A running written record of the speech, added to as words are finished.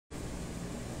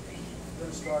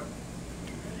to start.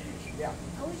 Yeah.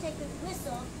 I wish I could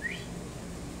whistle.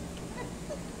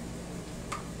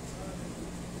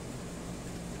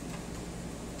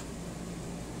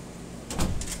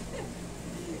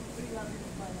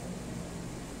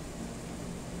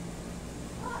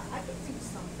 I can do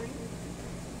something.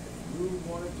 You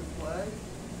wanted to play?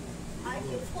 I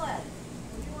can play.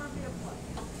 What do you want me to play?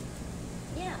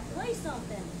 Yeah, play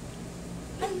something.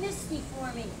 Play Misty for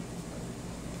me.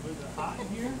 Was it hot in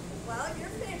here? Well, your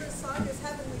favorite song is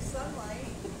Heavenly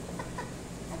Sunlight.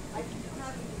 I can do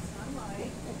Heavenly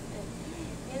Sunlight.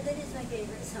 Yeah, that is my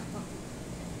favorite song.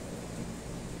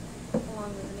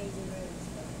 Along with Amazing Grace.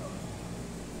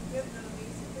 You have an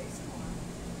Amazing Grace song.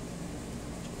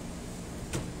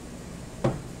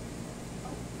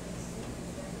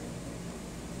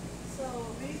 So,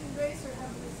 Amazing Grace or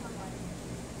Heavenly Sunlight?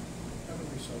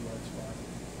 Heavenly Sunlight's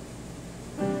fine.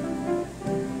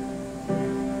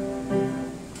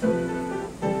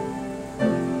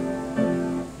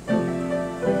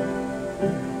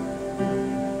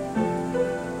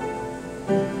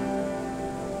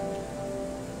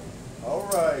 All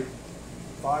right,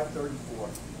 534.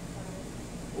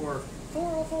 Or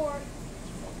 404.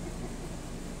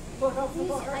 look up the Easy.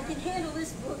 bar. I can handle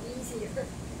this book easier.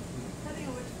 Depending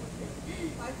on which one.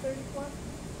 534?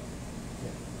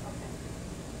 Okay.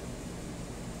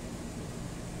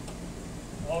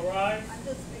 All right. I'm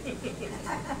just making.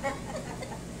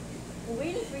 We're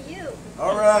waiting for you.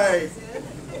 All right. That's it.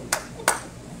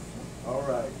 All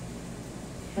right.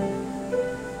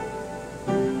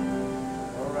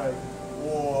 All right.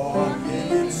 Walking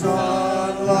in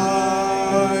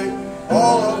sunlight,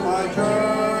 all of my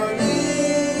journey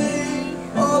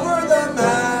over the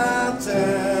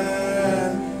mountain,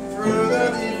 through the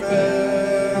deep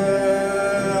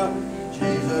vale.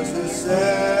 Jesus has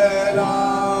said,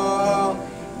 I'll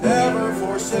never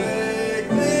forsake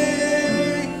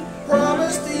thee.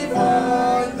 Promise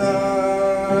divine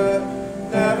that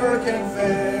never can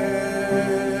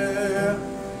fail.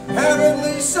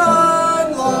 Heavenly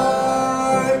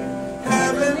sunlight,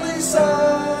 heavenly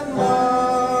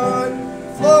sunlight,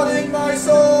 flooding my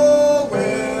soul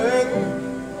with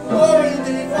glory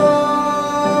divine.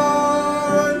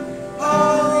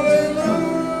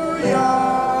 Hallelujah,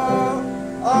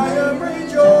 I am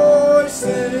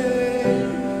rejoicing,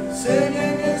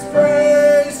 singing his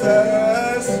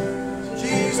praises.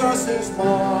 Jesus is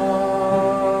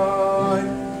mine.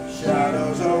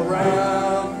 Shadows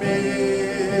around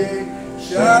me,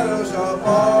 shadows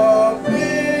above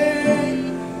me,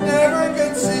 never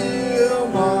conceal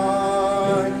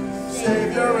my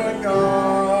Savior and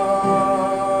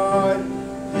God.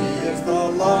 He is the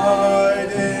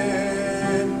light,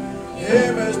 in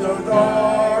him is no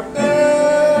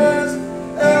darkness.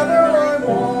 Ever I'm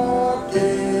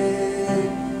walking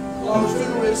close to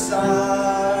his side.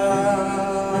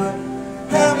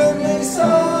 Heavenly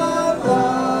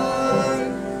sunlight,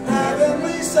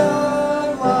 heavenly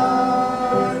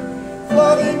sunlight,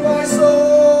 flooding my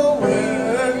soul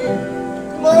with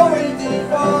glory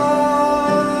divine.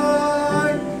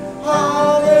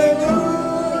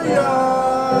 Hallelujah,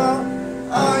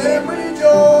 I am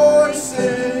rejoicing,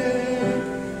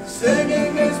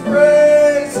 singing his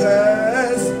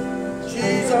praises.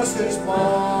 Jesus is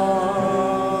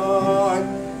mine.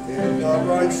 In the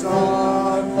bright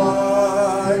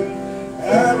sunlight,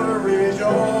 ever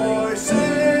rejoicing,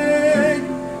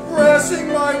 pressing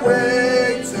my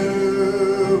way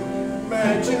to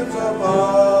mansions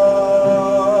above,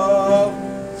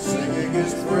 singing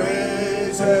his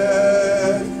praises.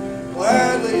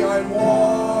 Gladly I'm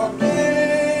walking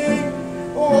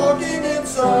in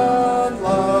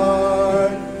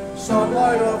sunlight,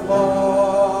 sunlight of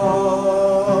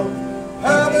love.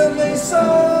 Heavenly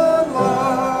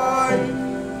sunlight,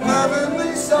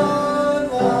 heavenly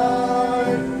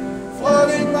sunlight,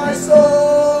 flooding my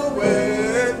soul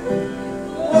with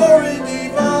glory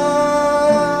divine.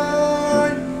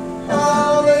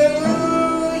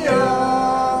 Hallelujah,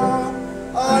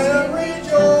 I am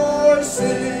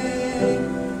rejoicing,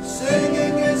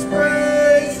 singing his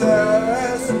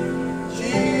praises.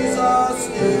 Jesus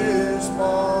is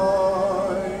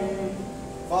mine.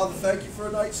 Father, thank you for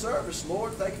a night service,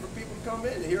 Lord. Thank you for people to come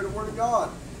in and hear the word of God.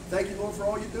 Thank you, Lord, for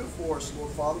all you do for us,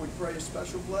 Lord. Father, we pray a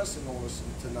special blessing on us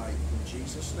tonight. In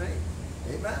Jesus' name,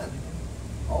 amen.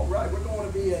 All right, we're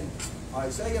going to be in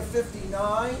Isaiah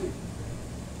 59.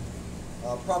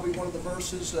 Probably one of the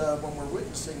verses when we're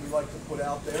witnessing we like to put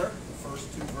out there, the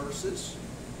first two verses.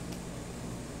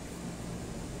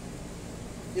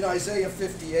 In Isaiah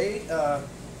 58,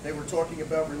 they were talking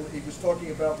about, he was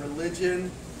talking about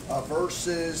religion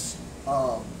versus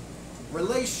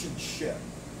relationship.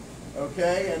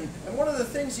 Okay, and one of the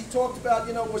things he talked about,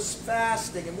 you know, was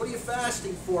fasting. And what are you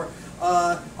fasting for?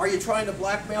 Are you trying to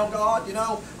blackmail God? You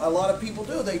know, a lot of people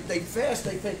do. They fast.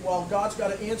 They think, well, God's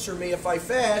got to answer me if I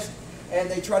fast. And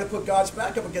they try to put God's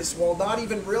back up against the wall, not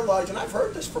even realizing. I've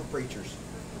heard this from preachers.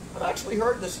 I've actually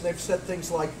heard this, and they've said things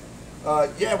like,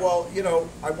 yeah, well, you know,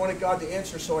 I wanted God to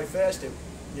answer, so I fasted.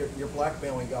 You're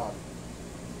blackmailing God.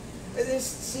 And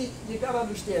see, you got to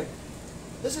understand,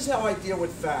 this is how I deal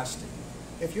with fasting.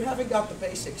 If you haven't got the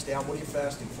basics down, what are you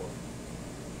fasting for?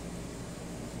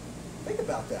 Think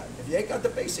about that. If you ain't got the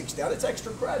basics down, it's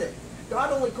extra credit.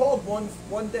 God only called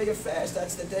one day of fast.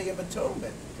 That's the Day of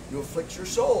Atonement. You afflict your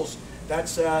souls.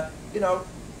 That's, you know,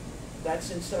 that's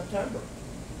in September.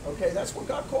 Okay, that's what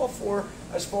God called for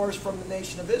as far as from the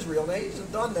nation of Israel. Now, he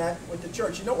hasn't done that with the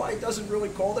church. You know why he doesn't really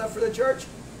call that for the church?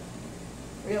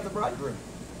 We have the bridegroom.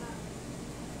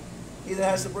 He that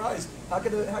has the bride. How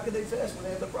could they fast when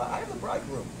they have the bride? I have the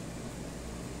bridegroom.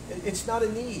 It's not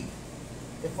a need.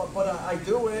 But I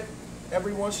do it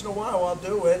every once in a while. I'll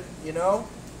do it. You know.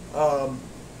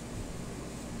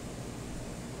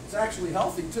 It's actually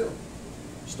healthy too.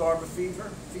 Starve a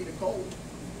fever, feed a cold.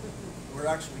 Or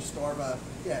actually starve a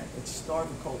it's starve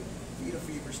a cold. Feed a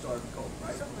fever, starve a cold,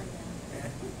 right? Something like that. Yeah.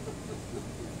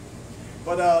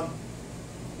 But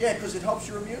yeah, because it helps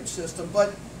your immune system.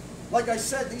 But like I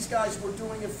said, these guys were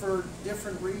doing it for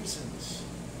different reasons.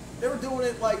 They were doing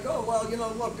it like, oh, well, you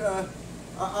know, look,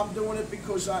 I'm doing it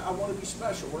because I want to be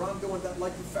special. Or I'm doing that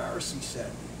like the Pharisee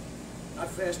said. I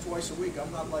fast twice a week.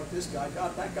 I'm not like this guy.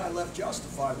 God, that guy left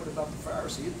justified. What about the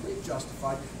Pharisee? He didn't leave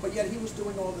justified. But yet he was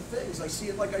doing all the things. I see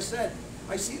it, like I said,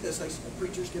 I see this. I see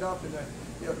preachers get up and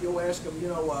you know, you'll ask them, you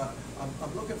know,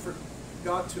 I'm looking for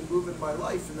God to move in my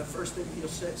life, and the first thing he'll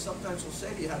say, sometimes he'll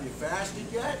say to you, have you fasted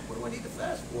yet? What do I need to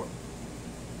fast for?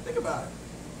 Think about it.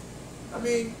 I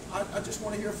mean, I just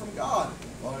want to hear from God.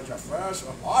 Well, did you fast?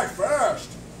 I fast.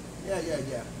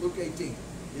 Yeah. Luke 18.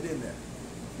 Get in there.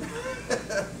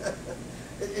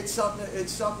 It's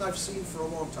something I've seen for a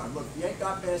long time. Look, if you ain't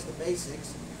got past the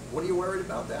basics, what are you worried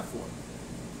about that for?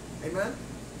 Amen?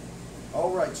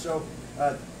 All right, so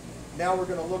now we're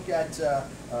going to look at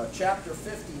chapter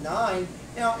 59.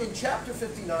 Now, in chapter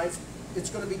 59, it's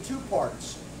going to be two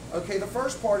parts. Okay, the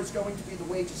first part is going to be the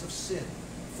wages of sin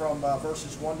from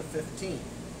verses 1 to 15.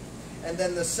 And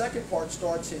then the second part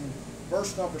starts in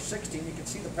verse number 16. You can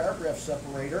see the paragraph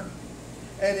separator.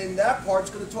 And in that part,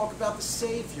 it's going to talk about the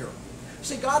Savior.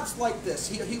 See, God's like this.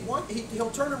 He'll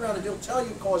turn around and he'll tell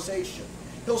you causation.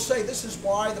 He'll say this is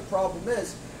why the problem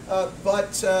is.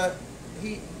 But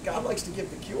God likes to give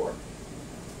the cure.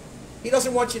 He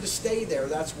doesn't want you to stay there.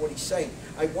 That's what he's saying.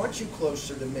 I want you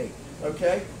closer to me.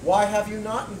 Okay? Why have you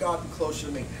not gotten closer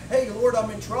to me? Hey, Lord, I'm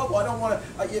in trouble. I don't want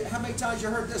to. How many times you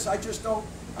heard this? I just don't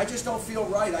feel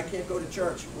right. I can't go to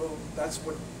church. Well, that's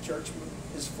what church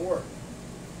is for.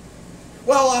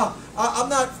 Well, I'm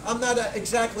not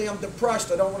exactly. I'm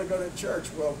depressed. I don't want to go to church.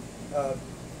 Well,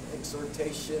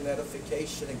 exhortation,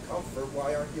 edification, and comfort.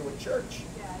 Why aren't you at church?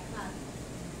 Yeah,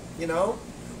 You know?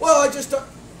 Well, I just don't.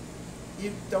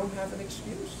 You don't have an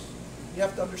excuse. You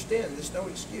have to understand. There's no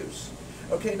excuse.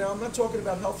 Okay. Now I'm not talking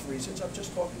about health reasons. I'm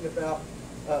just talking about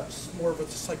more of a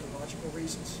psychological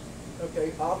reasons.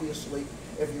 Okay. Obviously,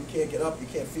 if you can't get up, you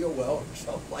can't feel well, or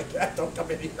something like that. Don't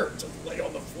come in here to lay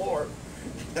on the floor.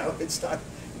 You know, it's not,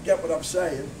 you get what I'm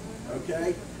saying,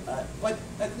 okay? But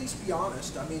at least be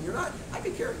honest. I mean, you're not, I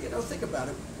could care, you know, think about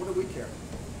it. What do we care?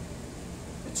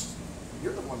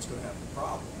 You're the one's going to have the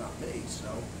problem, not me. So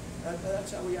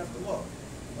that's how we have to look,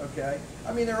 okay?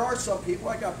 I mean, there are some people,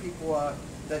 I got people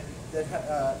that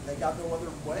they got no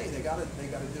other way. They got to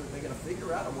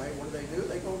figure out a way. What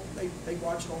do? They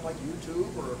watch it on like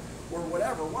YouTube or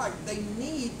whatever. Why? They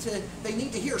need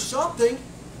to hear something.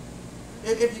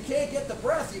 If you can't get the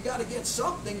breath, you got to get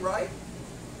something, right?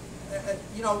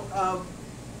 You know,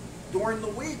 during the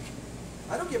week,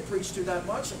 I don't get preached to that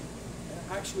much.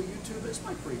 Actually, YouTube is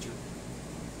my preacher.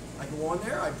 I go on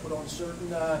there, I put on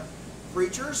certain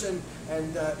preachers, and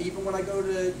even when I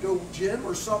go gym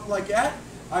or something like that,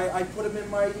 I put them in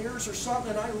my ears or something,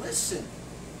 and I listen.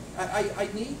 I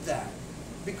need that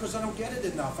because I don't get it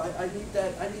enough. I need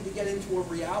that. I need to get into a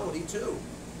reality too.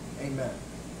 Amen.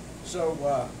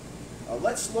 So.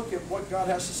 Let's look at what God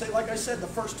has to say. Like I said, the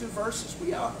first two verses,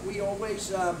 we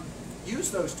always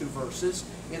use those two verses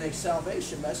in a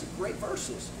salvation message. Great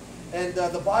verses. And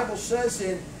the Bible says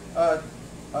in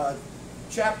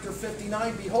chapter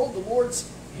 59, behold, the Lord's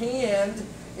hand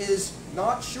is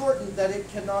not shortened that it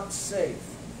cannot save,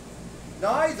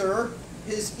 neither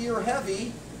his ear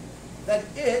heavy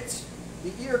that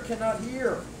the ear cannot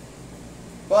hear.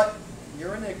 But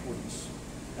your iniquities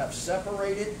have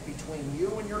separated between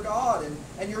you and your God,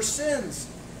 and your sins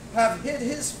have hid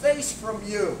his face from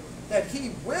you, that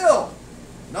he will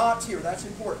not hear. That's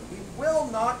important. He will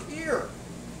not hear.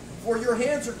 For your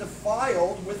hands are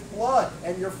defiled with blood,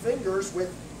 and your fingers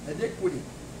with iniquity.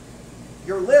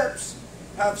 Your lips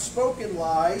have spoken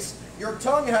lies. Your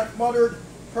tongue hath muttered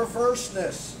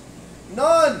perverseness.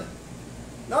 None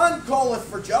calleth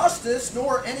for justice,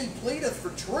 nor any pleadeth for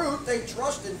truth. They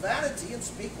trust in vanity and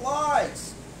speak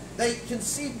lies. They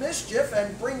conceive mischief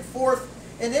and bring forth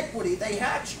iniquity. They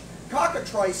hatch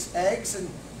cockatrice eggs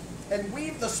and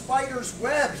weave the spider's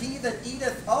web. He that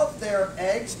eateth of their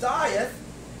eggs dieth,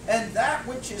 and that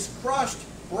which is crushed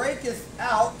breaketh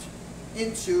out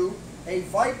into a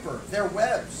viper. Their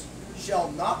webs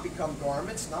shall not become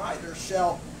garments, neither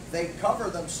shall they cover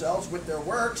themselves with their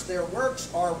works. Their works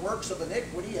are works of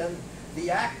iniquity, and the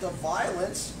act of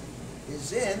violence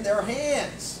is in their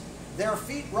hands. Their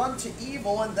feet run to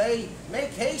evil, and they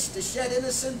make haste to shed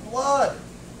innocent blood.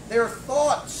 Their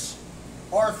thoughts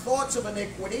are thoughts of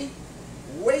iniquity.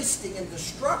 Wasting and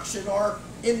destruction are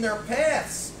in their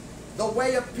paths. The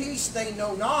way of peace they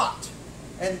know not,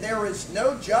 and there is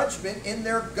no judgment in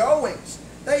their goings.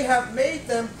 They have made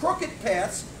them crooked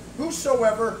paths.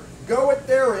 Whosoever goeth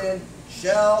therein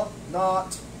shall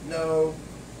not know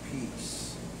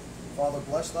peace. Father,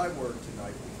 bless thy word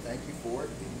tonight. We thank you for it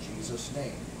in Jesus'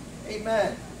 name.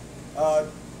 Amen.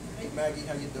 Hey Maggie,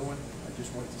 how you doing? I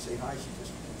just wanted to say hi. She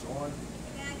just was on.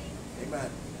 Hey, Maggie. Amen.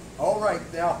 All right,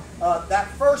 now that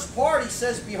first part, he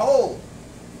says, behold,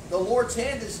 the Lord's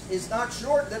hand is not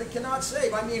short that it cannot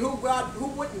save. I mean, who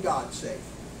wouldn't God save?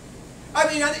 I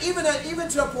mean, even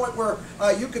to a point where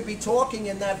you could be talking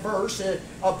in that verse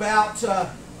about,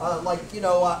 like, you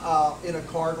know, in a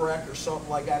car wreck or something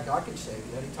like that. God can save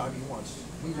you anytime he wants.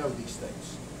 We know these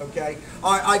things, okay?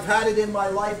 I've had it in my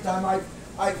lifetime.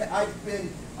 I've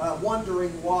been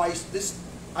wondering why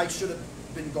I should have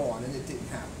been gone, and it didn't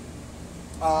happen.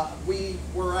 We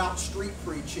were out street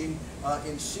preaching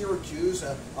in Syracuse.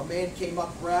 A man came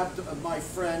up, grabbed my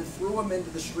friend, threw him into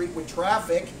the street with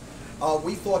traffic.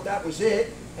 We thought that was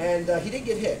it, and he didn't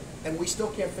get hit, and we still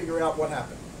can't figure out what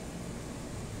happened.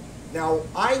 Now,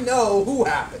 I know who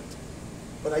happened,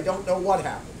 but I don't know what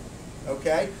happened,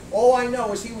 okay? All I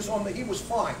know is he was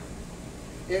fine.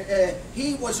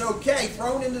 He was okay,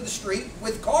 thrown into the street,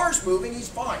 with cars moving, he's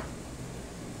fine.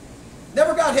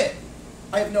 Never got hit.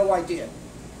 I have no idea.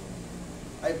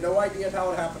 I have no idea how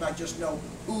it happened. I just know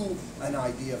an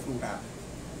idea of who happened.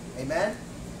 Amen?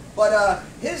 But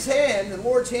his hand, the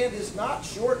Lord's hand, is not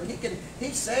short, and he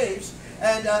saves.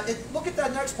 And look at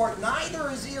that next part.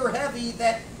 Neither is ear heavy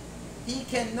that he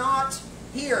cannot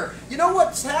hear. You know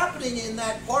what's happening in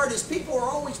that part is people are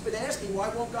always been asking, why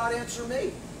won't God answer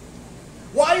me?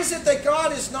 Why is it that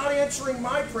God is not answering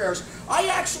my prayers? I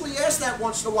actually ask that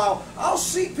once in a while. I'll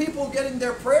see people getting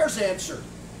their prayers answered.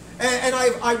 And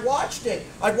I watched it.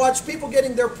 I've watched people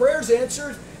getting their prayers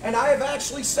answered, and I have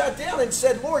actually sat down and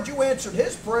said, Lord, you answered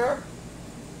his prayer.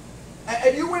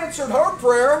 And you answered her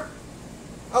prayer.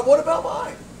 What about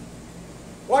mine?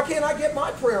 Why can't I get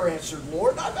my prayer answered,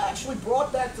 Lord? I've actually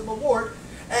brought that to the Lord.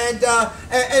 And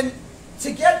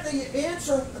to get the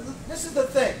answer, this is the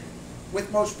thing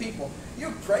with most people.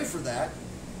 You pray for that,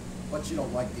 but you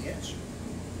don't like the answer.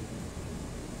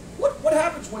 What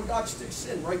happens when God sticks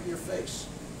sin right in your face?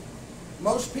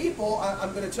 Most people,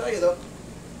 I'm going to tell you though,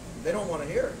 they don't want to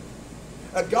hear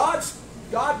it.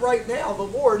 God right now, the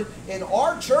Lord in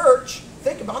our church,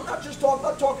 think about, I'm not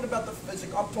talking about the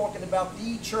physical, I'm talking about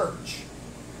the church.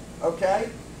 Okay?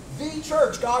 The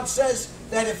church. God says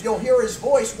that if you'll hear his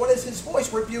voice, what is his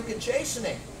voice? Rebuke and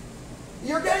chastening.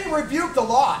 You're getting rebuked a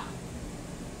lot.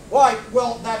 Why?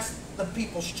 Well, that's the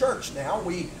people's church now.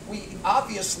 We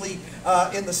obviously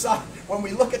when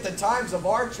we look at the times of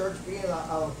our church being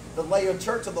the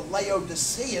church of the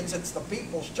Laodiceans, it's the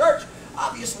people's church.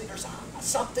 Obviously, there's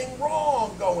something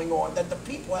wrong going on that the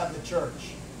people have the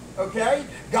church. Okay?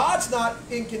 God's not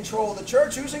in control of the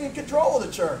church. Who's in control of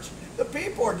the church? The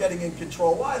people are getting in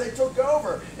control. Why? They took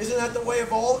over. Isn't that the way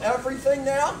of everything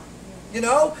now? You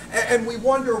know? And we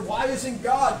wonder, why isn't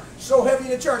God so heavy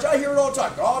in the church? I hear it all the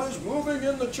time. God is moving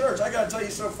in the church. I got to tell you,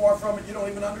 so far from it, you don't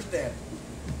even understand.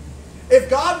 If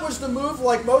God was to move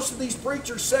like most of these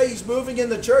preachers say he's moving in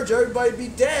the church, everybody would be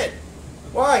dead.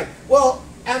 Why? Well,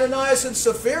 Ananias and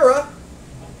Sapphira,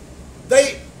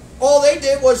 all they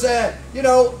did was, you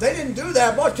know, they didn't do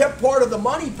that much. Kept part of the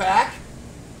money back,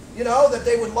 you know, that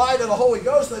they would lie to the Holy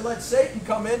Ghost. They let Satan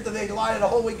come in, that they lie to the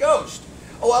Holy Ghost.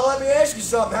 Oh, well, let me ask you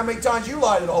something. How many times you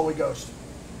lied to the Holy Ghost?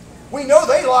 We know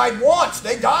they lied once.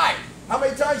 They died. How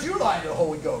many times you lied to the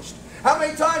Holy Ghost? How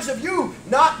many times have you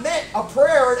not meant a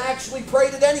prayer and actually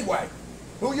prayed it anyway?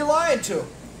 Who are you lying to?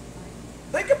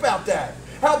 Think about that.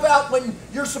 How about when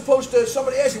you're supposed to,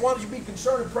 somebody asks you, why don't you be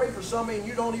concerned and pray for somebody and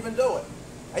you don't even do it?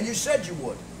 And you said you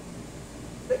would.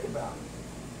 Think about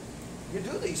it.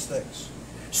 You do these things.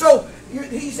 So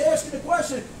he's asking the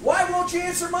question, why won't you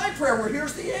answer my prayer? Well,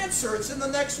 here's the answer. It's in the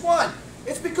next one.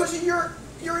 It's because of your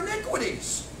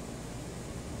iniquities.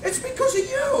 It's because of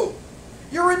you.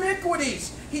 Your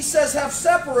iniquities, he says, have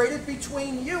separated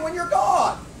between you and your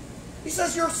God. He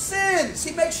says your sins.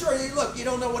 He makes sure, look, you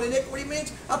don't know what iniquity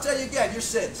means? I'll tell you again, your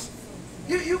sins.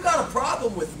 You got a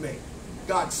problem with me,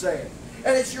 God's saying.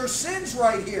 And it's your sins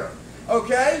right here,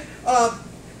 okay?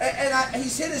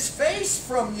 He's hid his face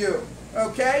from you,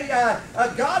 okay?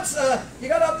 You got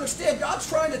to understand, God's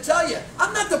trying to tell you,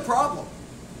 I'm not the problem.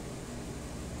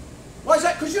 Why is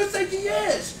that? Because you think he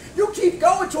is. You keep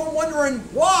going to him wondering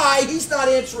why he's not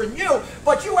answering you,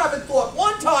 but you haven't thought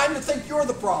one time to think you're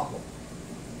the problem.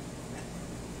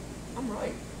 I'm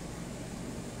right.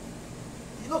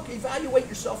 Look, evaluate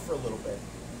yourself for a little bit.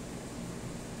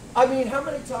 I mean, how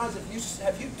many times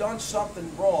have you done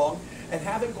something wrong and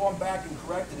haven't gone back and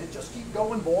corrected it? Just keep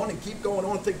going on and keep going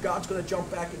on and think God's going to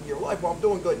jump back into your life. Well, I'm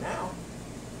doing good now.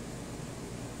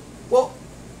 Well,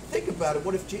 think about it.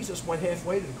 What if Jesus went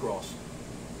halfway to the cross?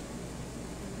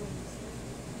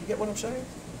 You get what I'm saying?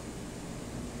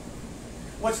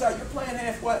 What's that? You're playing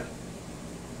halfway.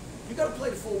 You got to play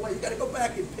the full way. You got to go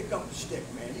back and pick up the stick,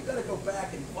 man. You got to go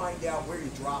back and find out where you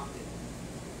dropped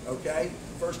it. Okay?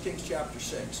 1 Kings chapter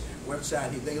 6. What's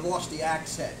that? They lost the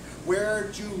axe head.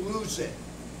 Where'd you lose it?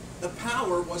 The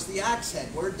power was the axe head.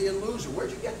 Where'd you lose it?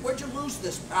 Where'd you lose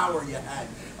this power you had?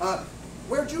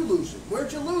 Where'd you lose it?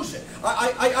 Where'd you lose it?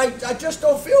 I just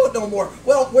don't feel it no more.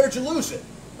 Well, where'd you lose it?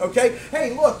 Okay?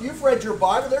 Hey, look, you've read your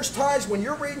Bible. There's times when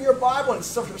you're reading your Bible and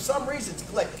for some reason it's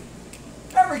clicking.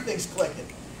 Everything's clicking.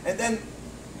 And then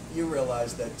you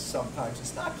realize that sometimes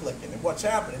it's not clicking. And what's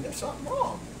happening? There's something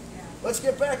wrong. Yeah. Let's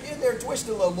get back in there,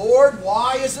 twisted. Lord,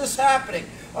 why is this happening?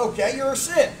 Okay, you're a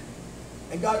sin.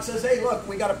 And God says, hey, look,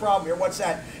 we got a problem here. What's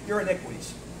that? Your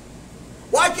iniquities.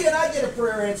 Why can't I get a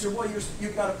prayer answer? Well,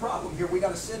 you've got a problem here. We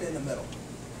got a sin in the middle.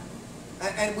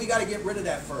 And we got to get rid of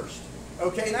that first.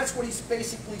 Okay, and that's what he's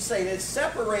basically saying. It has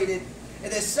separated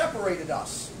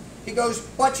us. He goes,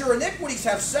 but your iniquities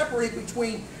have separated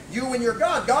between you and your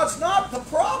God. God's not the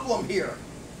problem here.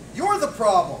 You're the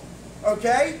problem.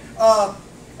 Okay?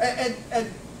 And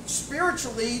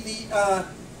spiritually,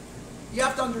 you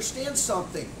have to understand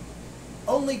something.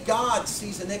 Only God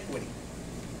sees iniquity.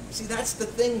 See, that's the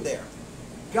thing there.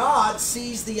 God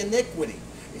sees the iniquity.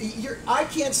 I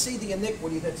can't see the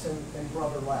iniquity that's in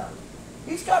Brother Larry.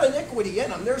 He's got iniquity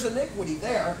in him. There's iniquity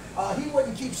there. He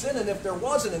wouldn't keep sinning if there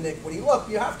wasn't iniquity. Look,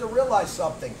 you have to realize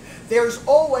something. There's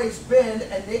always been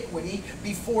iniquity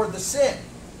before the sin.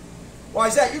 Why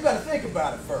is that? You've got to think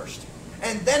about it first.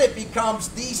 And then it becomes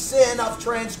the sin of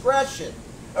transgression.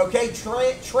 Okay?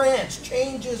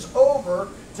 Changes over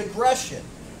to gression.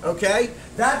 Okay?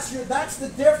 That's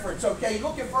the difference. Okay?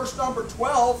 Look at verse number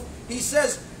 12. He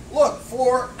says, look,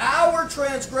 for our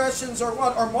transgressions are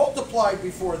what? Are multiplied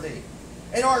before thee.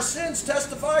 And our sins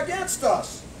testify against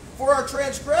us. For our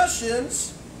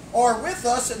transgressions are with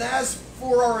us, and as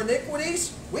for our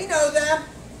iniquities, we know them.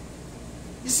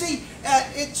 You see,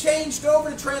 it changed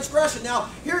over to transgression. Now,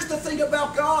 here's the thing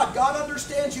about God. God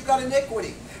understands you got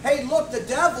iniquity. Hey, look, the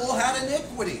devil had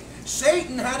iniquity.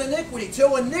 Satan had iniquity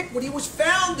till iniquity was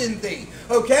found in thee.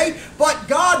 Okay? But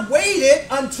God waited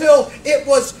until it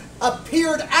was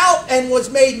appeared out and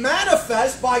was made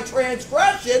manifest by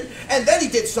transgression, and then he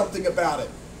did something about it.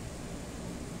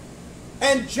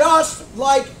 And just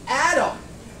like Adam,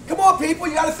 come on people,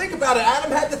 you got to think about it.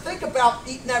 Adam had to think about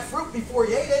eating that fruit before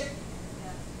he ate it.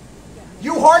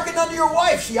 You hearkened unto your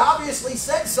wife. She obviously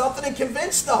said something and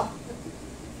convinced them.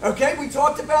 Okay, we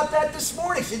talked about that this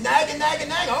morning. She's nagging. Okay,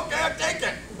 I'll take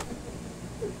it.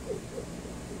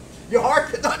 You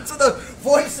hearkened unto the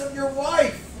voice of your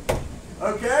wife.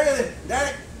 Okay,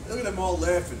 look at them all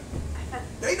laughing.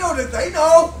 They know that they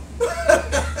know.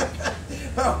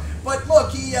 But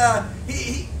look, he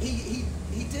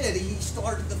did. He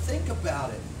started to think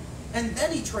about it, and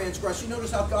then he transgressed. You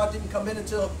notice how God didn't come in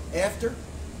until after?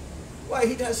 Why,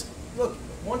 he does. Look,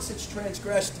 once it's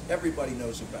transgressed, everybody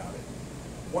knows about it.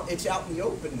 It's out in the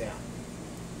open now.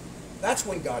 That's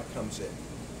when God comes in.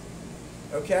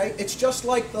 Okay, it's just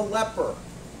like the leper.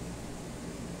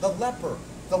 The leper.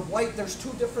 The white, there's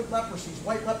two different leprosies,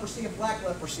 white leprosy and black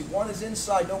leprosy. One is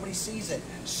inside, nobody sees it.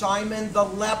 Simon the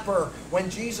leper, when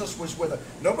Jesus was with him.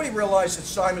 Nobody realized that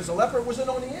Simon's the leper, it wasn't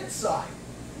on the inside.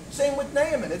 Same with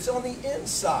Naaman, it's on the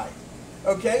inside.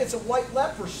 Okay, it's a white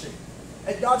leprosy.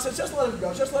 And God says, just let him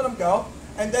go, just let him go.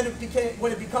 And then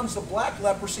when it becomes the black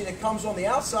leprosy that comes on the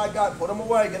outside, God, put him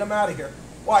away, get him out of here.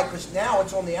 Why? Because now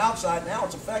it's on the outside, now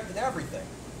it's affecting everything.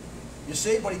 You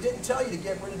see, but he didn't tell you to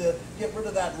get rid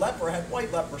of that leper, had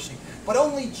white leprosy. But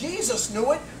only Jesus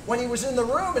knew it when he was in the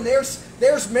room, and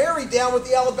there's Mary down with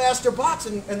the alabaster box,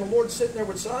 and the Lord's sitting there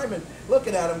with Simon,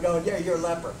 looking at him, going, yeah, you're a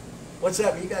leper. What's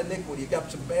that mean? You got iniquity, you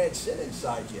got some bad sin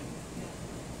inside you.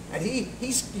 And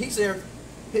he's there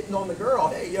hitting on the girl.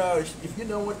 Hey, if you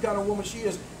know what kind of woman she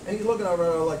is, and he's looking at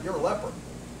her like, you're a leper.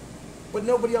 But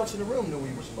nobody else in the room knew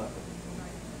he was a leper.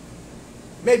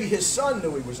 Maybe his son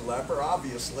knew he was a leper,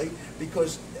 obviously,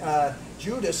 because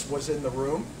Judas was in the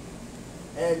room.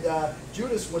 And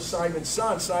Judas was Simon's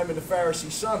son, Simon the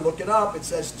Pharisee's son. Look it up. It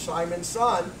says Simon's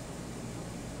son.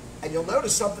 And you'll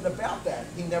notice something about that.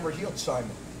 He never healed Simon.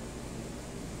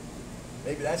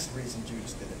 Maybe that's the reason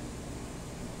Judas did it.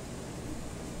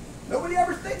 Nobody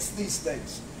ever thinks these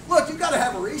things. Look, you've got to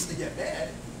have a reason to get mad.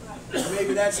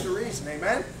 Maybe that's the reason.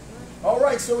 Amen? All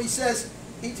right, so he says,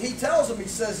 he tells him, he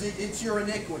says, it's your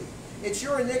iniquity. It's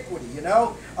your iniquity, you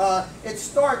know. It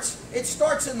starts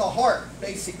in the heart,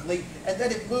 basically, and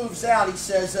then it moves out. He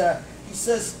says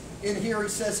in here, he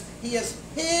says, he has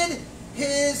hid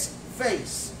his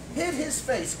face. Hid his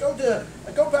face.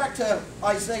 Go back to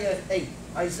Isaiah 8.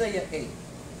 Isaiah 8.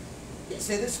 He's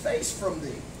hid his face from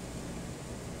thee.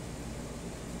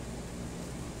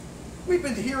 We've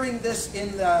been hearing this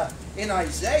in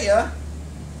Isaiah,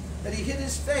 that he hid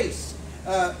his face.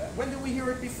 When did we hear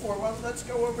it before? Well, let's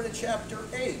go over to chapter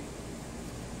 8.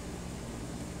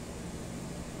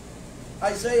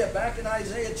 Isaiah, back in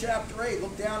Isaiah chapter 8,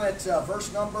 look down at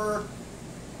verse number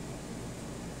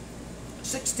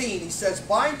 16. He says,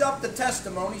 bind up the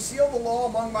testimony, seal the law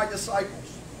among my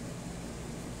disciples.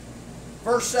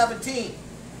 Verse 17,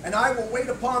 and I will wait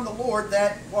upon the Lord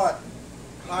that, what?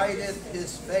 Hideth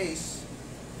his face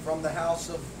from the house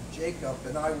of Jacob,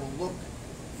 and I will look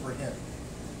for him.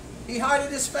 He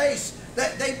hideth his face.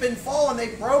 They've been fallen,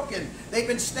 they've broken, they've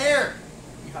been snared.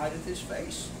 He hideth his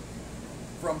face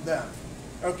from them.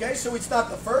 Okay, so it's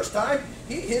not the first time.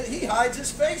 He hides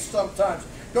his face sometimes.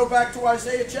 Go back to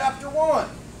Isaiah chapter 1.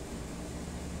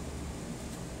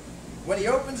 When he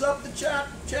opens up the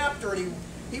chapter and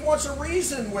he wants a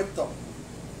reason with them.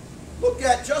 Look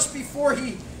at just before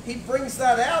he brings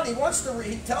that out,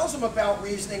 he tells them about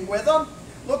reasoning with them.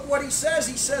 Look what he says.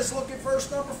 He says, look at verse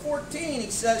number 14.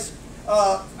 He says,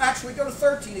 actually go to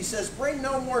 13. He says, bring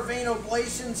no more vain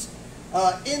oblations.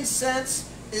 Incense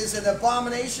is an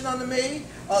abomination unto me.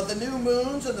 The new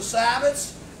moons and the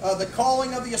Sabbaths, the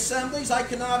calling of the assemblies I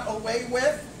cannot away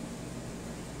with.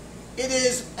 It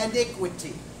is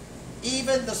iniquity.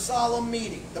 Even the solemn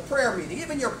meeting, the prayer meeting,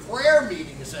 even your prayer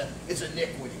meeting is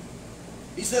iniquity.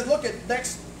 He said, look at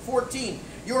next 14.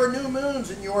 Your new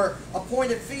moons and your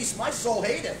appointed feasts, my soul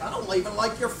hateth. I don't even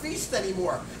like your feasts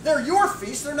anymore. They're your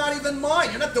feasts, they're not even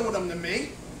mine. You're not doing them to me.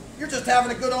 You're just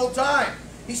having a good old time.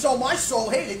 He said, my soul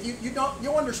hateth.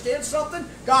 You understand something?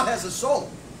 God has a soul.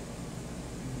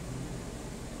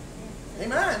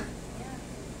 Amen.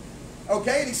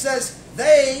 Okay, and he says,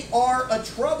 they are a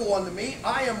trouble unto me.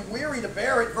 I am weary to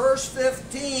bear it. Verse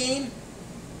 15.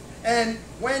 And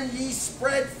when ye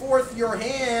spread forth your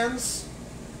hands,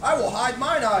 I will hide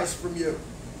mine eyes from you.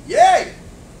 Yea,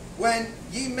 when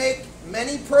ye make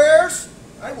many prayers,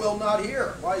 I will not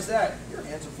hear. Why is that? Your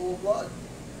hands are full of blood.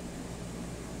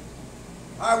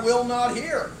 I will not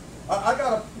hear.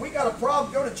 We got a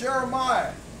problem. Go to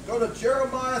Jeremiah. Go to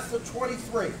Jeremiah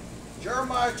 23.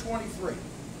 Jeremiah 23.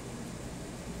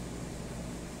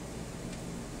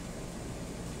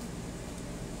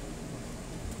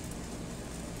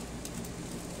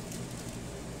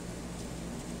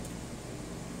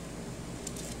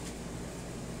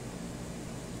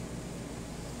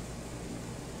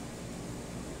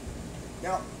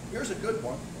 Now, here's a good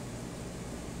one.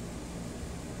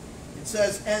 It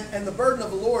says, and the burden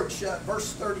of the Lord,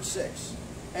 verse 36,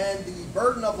 and the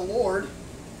burden of the Lord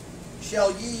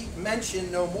shall ye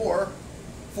mention no more,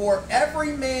 for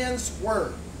every man's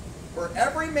word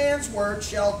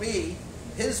shall be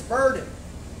his burden.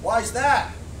 Why is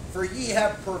that? For ye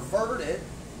have perverted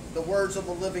the words of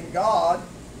the living God,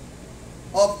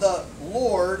 of the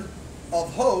Lord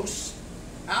of hosts,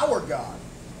 our God.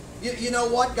 You know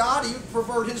what, God? You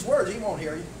pervert his words, he won't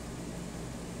hear you.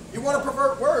 You want to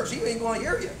pervert words, he ain't going to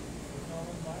hear you.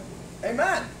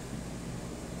 Amen.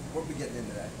 We'll be getting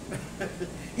into that.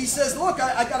 He says, look,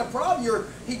 I got a problem here.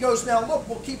 He goes, now look,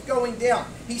 we'll keep going down.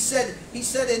 He said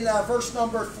in verse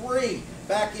number 3,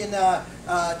 back in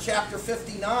chapter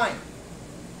 59,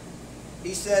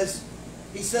 he says,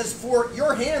 He says, for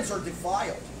your hands are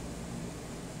defiled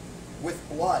with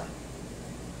blood,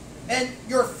 and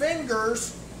your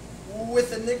fingers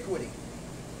with iniquity.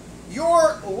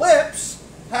 Your lips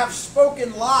have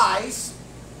spoken lies,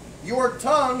 your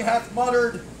tongue hath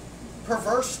muttered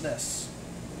perverseness.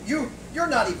 You're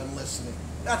not even listening.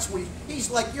 That's what he's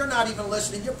like, you're not even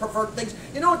listening. You pervert things.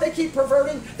 You know what they keep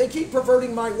perverting? They keep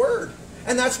perverting my word.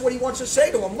 And that's what he wants to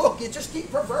say to them. Look, you just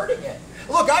keep perverting it.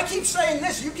 Look, I keep saying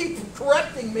this. You keep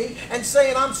correcting me and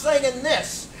saying I'm saying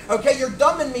this. Okay, you're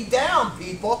dumbing me down,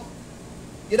 people.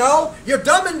 You know, you're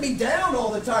dumbing me down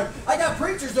all the time. I got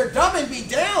preachers, they're dumbing me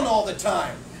down all the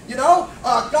time. You know,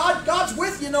 God's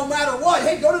with you no matter what.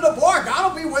 Hey, go to the bar.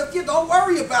 God will be with you. Don't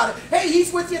worry about it. Hey,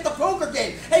 he's with you at the poker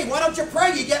game. Hey, why don't you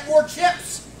pray? You get more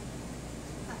chips.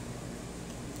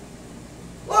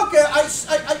 Look,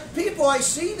 people, I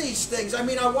see these things. I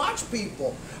mean, I watch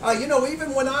people. You know,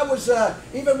 even when I was,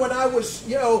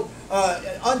 you know,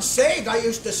 unsaved, I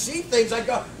used to see things. I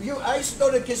used to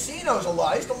go to casinos a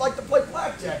lot. I used to like to play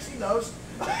blackjacks. He knows.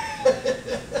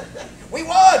 We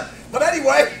won, but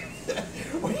anyway,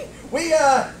 we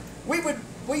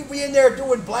in there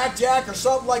doing blackjack or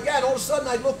something like that. All of a sudden,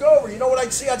 I'd look over. You know what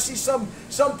I'd see? I'd see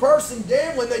some person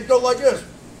gambling. They'd go like this.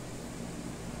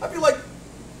 I'd be like,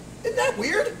 isn't that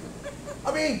weird?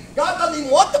 I mean, God doesn't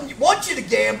even want you to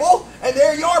gamble, and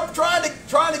there you are trying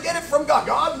to get it from God.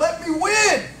 God, let me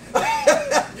win.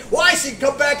 Why? So you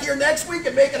come back here next week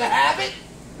and make it a habit?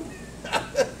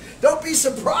 Don't be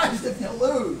surprised if you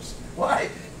lose. Why?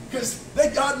 Because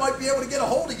then God might be able to get a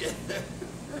hold of you.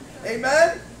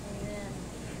 Amen? Amen.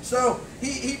 So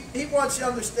he wants you to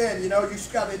understand, you know,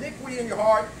 you've got iniquity in your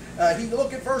heart. He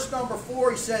look at verse number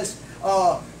 4. He says,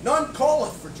 none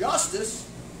calleth for justice,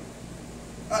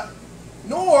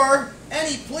 nor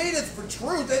any pleadeth for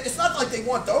truth. It's not like they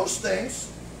want those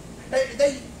things.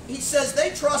 He says they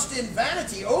trust in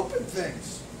vanity, open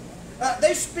things.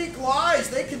 They speak lies.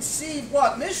 They conceive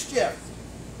what? Mischief.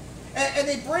 And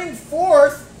they bring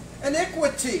forth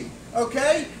iniquity.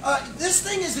 Okay? This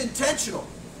thing is intentional.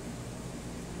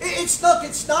 It's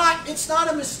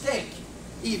not a mistake,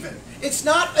 even. It's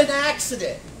not an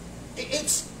accident.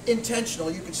 It's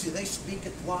intentional. You can see they speak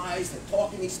at lies, they're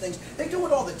talking these things. They do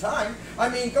it all the time. I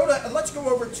mean, let's go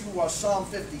over to Psalm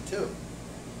 52.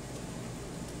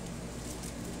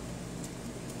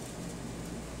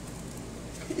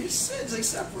 Your sins, they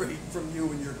separate from you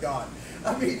and your God.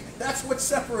 I mean, that's what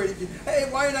separated you. Hey,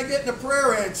 why ain't I getting a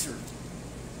prayer answered?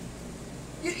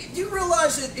 You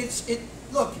realize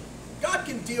look, God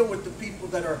can deal with the people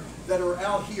that are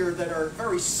out here that are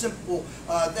very simple.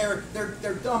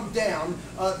 They're dumbed down.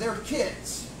 They're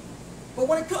kids. But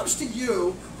when it comes to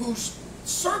you, who's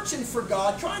searching for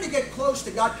God, trying to get close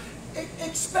to God,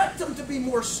 expect them to be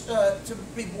more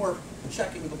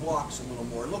checking the blocks a little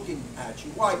more, looking at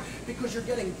you. Why? Because you're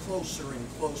getting closer and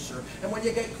closer. And when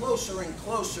you get closer and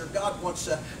closer, God wants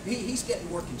He's getting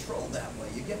more control that way.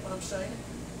 You get what I'm saying?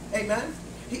 Amen?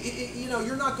 You know,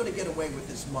 you're not going to get away with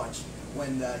as much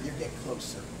when you get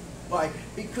closer. Why?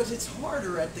 Because it's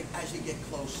harder as you get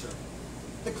closer.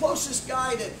 The closest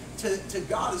guy to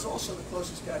God is also the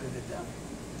closest guy to the devil.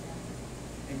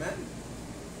 Amen?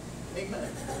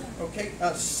 Amen. Okay,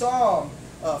 Psalm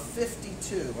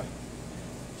 52.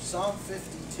 Psalm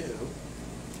 52.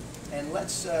 And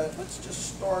let's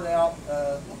just start out,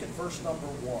 look at verse number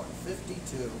 1.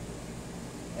 52.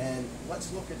 And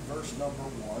let's look at verse number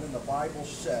 1. And the Bible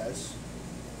says,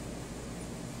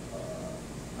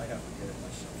 I have to get it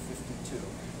myself, 52.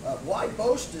 Why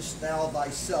boastest thou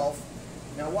thyself?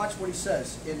 Now watch what he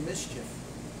says. In mischief,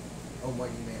 O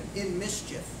mighty man. In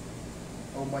mischief,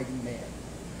 O mighty man.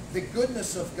 The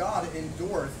goodness of God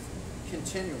endureth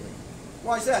continually.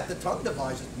 Why is that? The tongue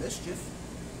deviseth mischief.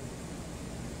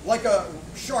 Like a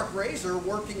sharp razor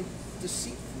working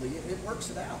deceitfully, it works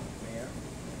it out, man.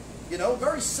 You know,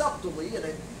 very subtly,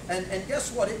 and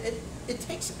guess what? It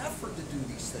takes effort to do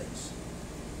these things.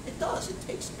 It does. It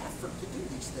takes effort to do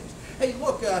these things. Hey,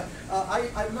 look,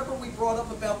 I remember we brought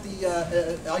up about the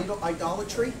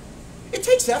idolatry. It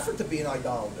takes effort to be an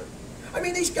idolater. I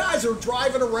mean, these guys are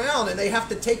driving around and they have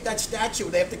to take that statue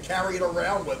and they have to carry it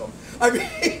around with them. I mean,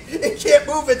 it can't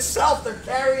move itself. They're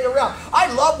carrying it around. I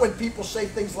love when people say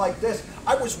things like this.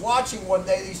 I was watching one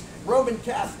day these Roman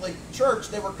Catholic church.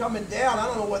 They were coming down. I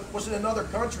don't know what was in another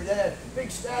country. They had a big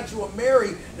statue of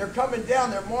Mary. They're coming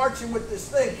down. They're marching with this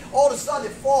thing. All of a sudden,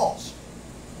 it falls.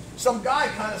 Some guy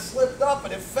kind of slipped up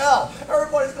and it fell.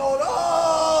 Everybody's going,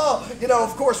 oh! You know,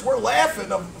 of course, we're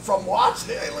laughing from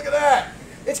watching it. Hey, look at that.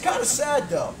 It's kind of sad,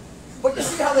 though. But you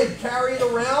see how they carry it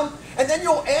around? And then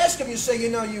you'll ask them, you say, you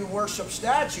know, you worship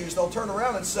statues. They'll turn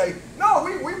around and say, no,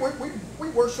 we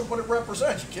worship what it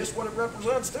represents. You kiss what it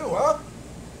represents too, huh?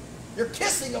 You're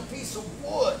kissing a piece of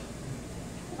wood.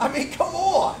 I mean, come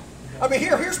on. I mean,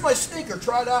 here's my sneaker.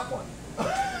 Try that one.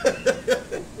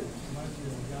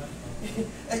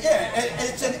 Yeah, and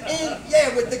it's an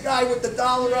in, with the guy with the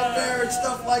dollar up there and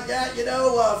stuff like that, you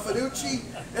know, Fiducci.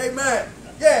 Amen.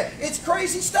 Yeah, it's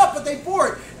crazy stuff, but they bore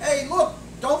it. Hey, look,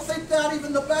 don't think not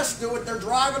even the best do it. They're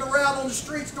driving around on the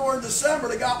streets during December.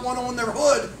 They got one on their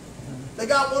hood. They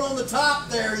got one on the top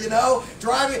there, you know,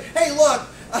 driving. Hey, look,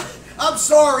 I'm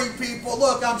sorry, people.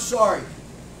 Look, I'm sorry.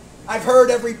 I've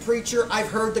heard every preacher. I've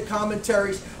heard the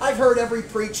commentaries. I've heard every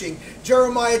preaching.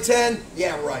 Jeremiah 10,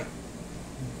 yeah, right.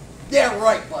 Yeah,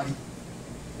 right, buddy.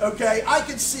 Okay, I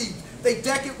can see they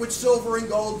deck it with silver and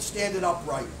gold, stand it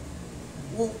upright.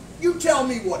 Well, you tell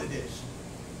me what it is.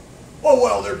 Oh,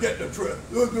 well, they're getting a trip.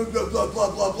 Blah, blah, blah,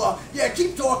 blah, blah, blah. Yeah,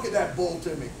 keep talking that bull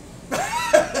to me.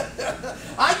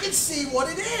 I can see what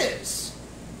it is.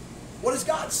 What does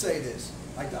God say it is?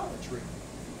 Idolatry.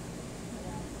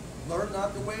 Learn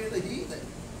not the way of the heathen.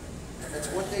 That's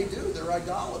what they do. They're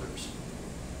idolaters.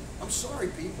 I'm sorry,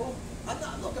 people. I'm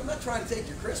not trying to take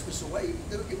your Christmas away.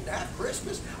 You can have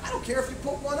Christmas. I don't care if you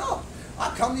put one up.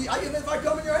 Even if I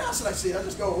come in your house and I see it, I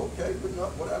just go, okay, good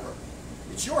enough, whatever.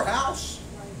 It's your house.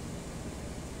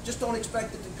 Just don't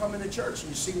expect it to come into church and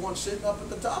you see one sitting up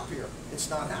at the top here. It's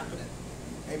not happening.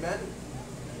 Amen?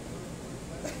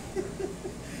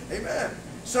 Amen.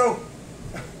 So,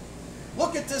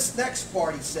 look at this next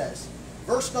part, he says.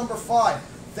 Verse number 5.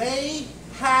 They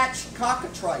hatch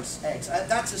cockatrice eggs.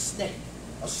 That's a snake,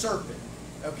 a serpent.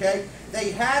 Okay? They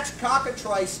hatch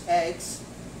cockatrice eggs.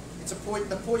 It's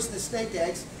the poisonous snake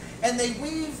eggs. And they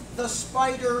weave the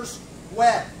spider's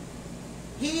web.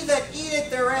 He that eateth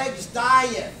their eggs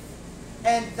dieth,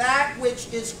 and that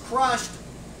which is crushed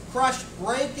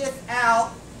breaketh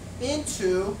out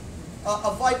into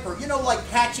a viper. You know, like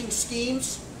hatching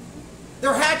schemes?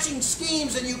 They're hatching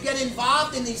schemes, and you get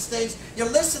involved in these things. You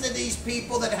listen to these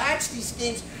people that hatch these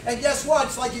schemes, and guess what?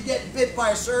 It's like you're getting bit by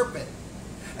a serpent.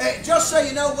 Just so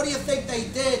you know, what do you think they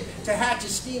did to hatch a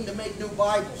scheme to make new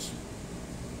Bibles?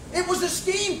 It was a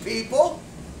scheme, people.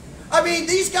 I mean,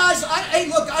 these guys, hey,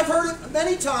 look, I've heard it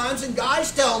many times, and guys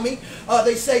tell me,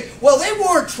 they say, well, they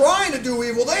weren't trying to do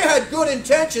evil. They had good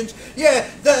intentions. Yeah,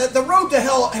 the road to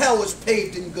hell was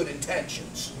paved in good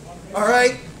intentions. All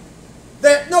right?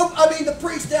 The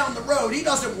priest down the road, he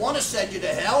doesn't want to send you to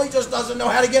hell. He just doesn't know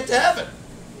how to get to heaven.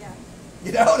 Yeah.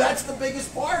 You know, that's the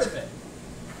biggest part of it.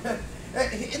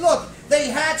 Look, they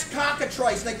hatch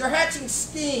cockatrice. They're hatching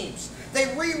schemes.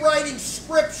 They're rewriting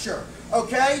scripture.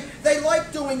 Okay? They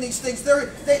like doing these things.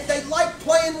 They like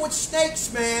playing with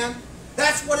snakes, man.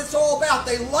 That's what it's all about.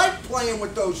 They like playing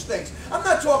with those things. I'm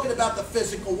not talking about the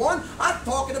physical one. I'm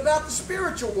talking about the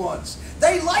spiritual ones.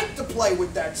 They like to play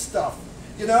with that stuff.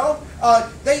 You know?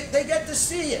 They get to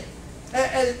see it.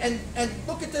 And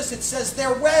look at this. It says,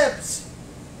 their webs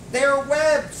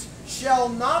shall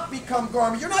not become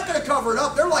garment. You're not going to cover it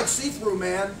up. They're like see-through,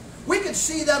 man. We can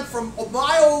see them from a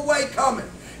mile away coming.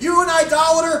 You an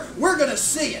idolater, we're going to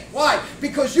see it. Why?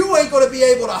 Because you ain't going to be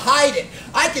able to hide it.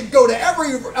 I can go to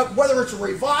whether it's a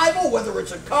revival, whether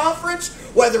it's a conference,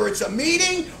 whether it's a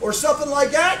meeting or something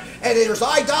like that, and there's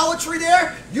idolatry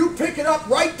there, you pick it up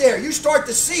right there. You start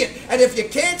to see it. And if you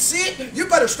can't see it, you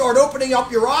better start opening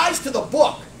up your eyes to the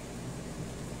book.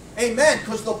 Amen.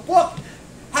 Because the book...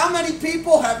 How many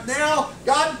people have now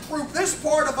gotten through this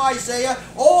part of Isaiah?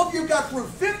 All of you got through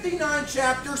 59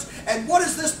 chapters, and what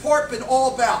has this part been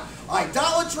all about?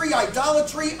 Idolatry,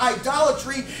 idolatry,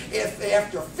 idolatry. If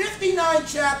after 59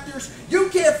 chapters you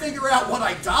can't figure out what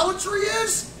idolatry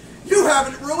is, you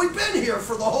haven't really been here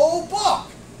for the whole book.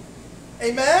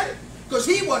 Amen? Because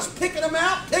he was picking them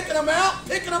out, picking them out,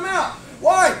 picking them out.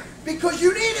 Why? Because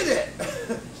you needed it.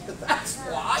 That's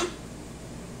why.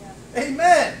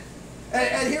 Amen.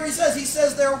 And here he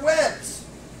says their webs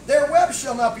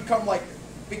shall not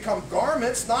become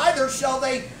garments, neither shall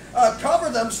they cover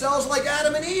themselves like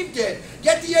Adam and Eve did.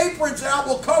 Get the aprons out,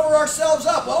 we'll cover ourselves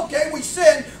up. Well, okay, we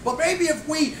sin, but maybe if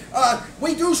we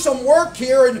do some work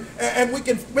here and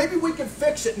maybe we can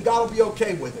fix it and God will be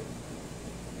okay with it.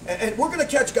 And we're going to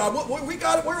catch God. We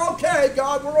got it. We're okay,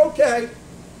 God. We're okay.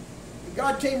 And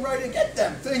God came right in. Get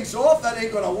them things off. That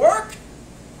ain't going to work.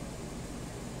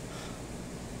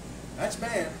 That's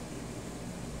man.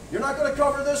 You're not going to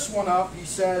cover this one up, he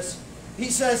says.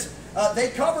 He says they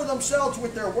cover themselves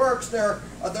with their works. Their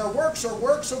works are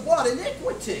works of what?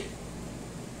 Iniquity.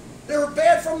 They're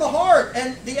bad from the heart.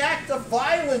 And the act of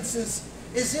violence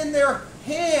is in their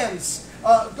hands.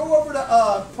 Go over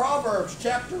to Proverbs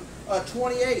chapter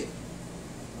 28.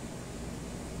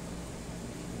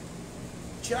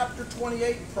 Chapter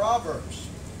 28, Proverbs.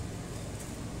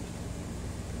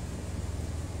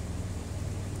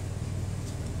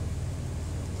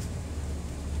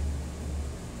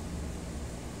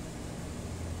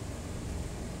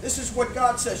 This is what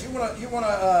God says. You want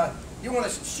to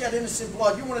shed innocent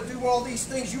blood. You want to do all these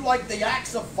things. You like the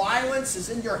acts of violence is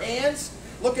in your hands.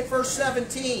 Look at verse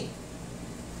 17.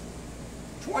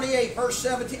 28, verse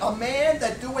 17. A man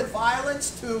that doeth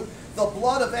violence to the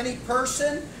blood of any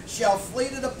person shall flee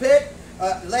to the pit.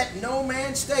 Let no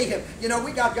man stay him. You know,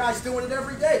 we got guys doing it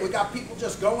every day. We got people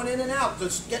just going in and out,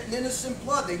 just getting innocent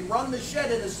blood. They run to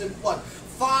shed innocent blood.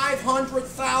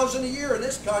 500,000 a year in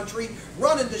this country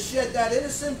running to shed that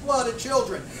innocent blood of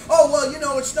children. Oh, well, you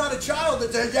know, it's not a child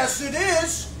that does. Yes, it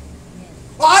is.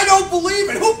 I don't believe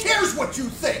it. Who cares what you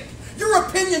think? Your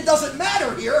opinion doesn't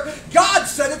matter here. God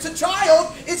said it's a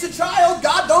child. It's a child.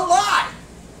 God don't lie.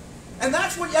 And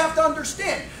that's what you have to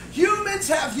understand. Humans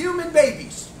have human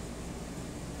babies.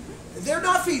 They're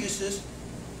not fetuses.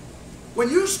 When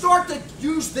you start to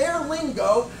use their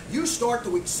lingo, you start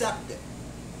to accept it.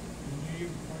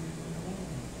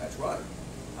 That's right.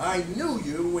 I knew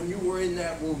you when you were in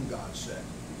that womb, God said.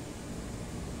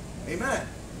 Amen.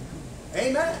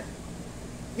 Amen.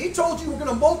 He told you you were going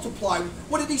to multiply.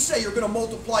 What did he say? You're going to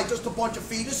multiply just a bunch of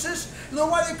fetuses? You know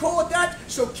why they call it that?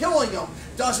 So killing them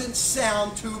doesn't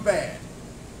sound too bad.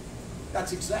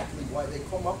 That's exactly why they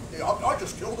come up with I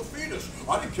just killed a fetus.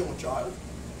 I didn't kill a child.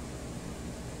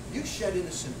 You shed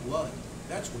innocent blood.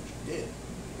 That's what you did.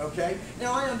 Okay?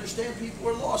 Now, I understand people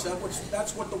are lost.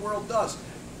 That's what the world does.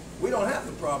 We don't have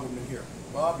the problem in here,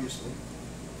 obviously.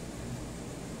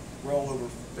 We're all over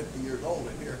 50 years old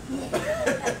in here.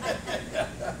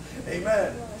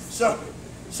 Amen. So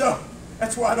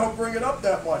that's why I don't bring it up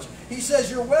that much. He says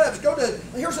your webs.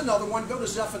 Here's another one. Go to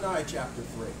Zephaniah chapter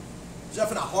 3.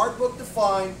 Zephaniah, hard book to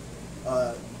find.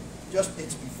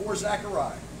 It's before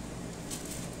Zechariah.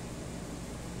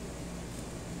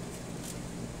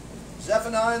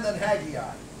 Zephaniah and then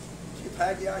Haggai. Skip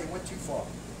Haggai, he went too far.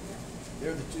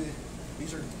 They're the two.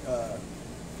 These are.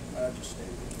 I just stayed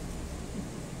with you.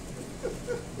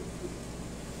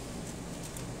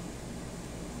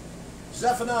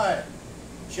 Zephaniah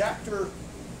chapter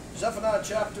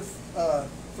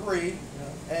 3,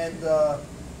 and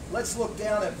let's look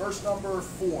down at verse number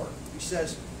 4. He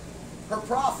says, her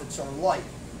prophets are light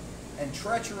and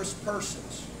treacherous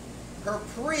persons. Her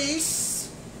priests,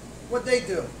 what'd they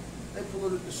do? They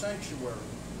polluted the sanctuary.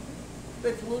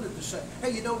 They polluted the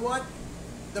sanctuary. Hey, you know what?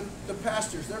 The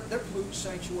pastors, they're polluting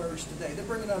sanctuaries today. They're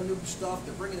bringing on new stuff.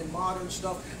 They're bringing in modern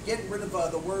stuff, getting rid of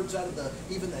the words out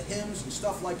of even the hymns and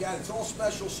stuff like that. It's all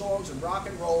special songs and rock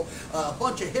and roll. A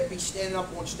bunch of hippies standing up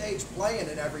on stage playing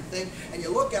and everything. And you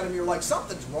look at them, you're like,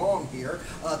 something's wrong here.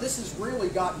 This has really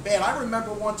gotten bad. I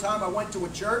remember one time I went to a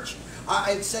church.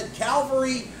 It said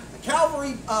Calvary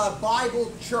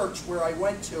Bible Church where I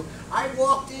went to. I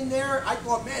walked in there. I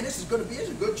thought, man, this is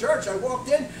a good church. I walked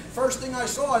in. First thing I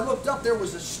saw, I looked up. There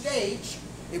was a stage.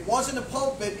 It wasn't a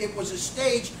pulpit. It was a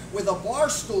stage with a bar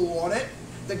stool on it.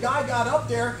 The guy got up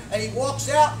there and he walks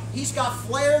out. He's got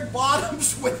flared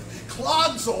bottoms with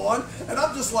clogs on. And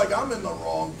I'm just like, I'm in the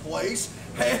wrong place.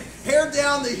 Hair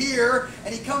down to here.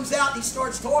 And he comes out and he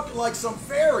starts talking like some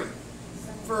fairy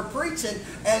for preaching,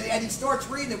 and he starts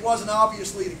reading. It wasn't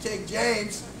obviously the King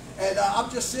James, and I'm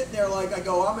just sitting there like, I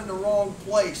go, I'm in the wrong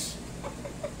place.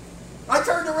 I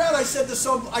turned around, I said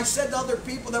to other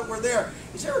people that were there,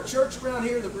 is there a church around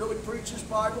here that really preaches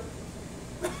Bible?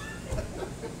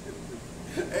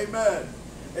 Amen.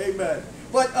 Amen.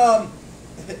 But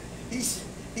he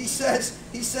says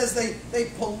they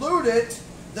polluted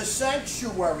the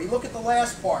sanctuary. Look at the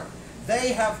last part.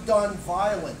 They have done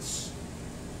violence.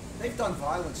 They've done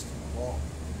violence to the law,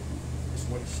 is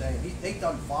what he's saying. They've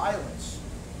done violence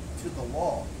to the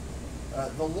law.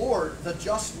 The Lord, the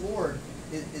just Lord,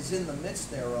 is in the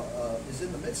midst thereof.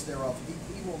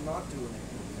 He will not do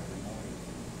iniquity every morning.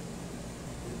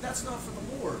 That's not for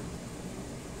the Lord.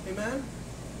 Amen?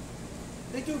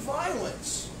 They do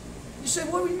violence. You say,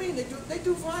 what do you mean? They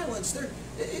do violence.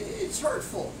 It's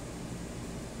hurtful.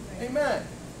 Amen.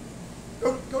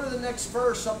 Go to the next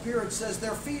verse up here. It says,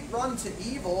 their feet run to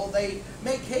evil. They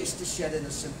make haste to shed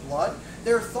innocent blood.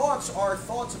 Their thoughts are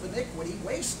thoughts of iniquity,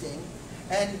 wasting,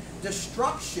 and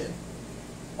destruction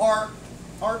are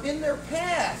in their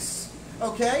paths.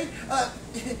 Okay?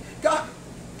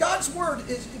 God's word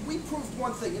is, we proved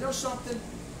one thing. You know something?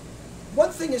 One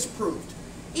thing is proved.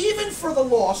 Even for the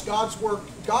lost, God's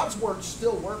word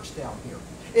still works down here.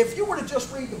 if you were to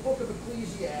just read the book of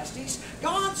Ecclesiastes,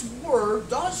 God's word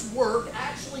does work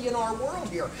actually in our world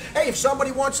here. Hey, if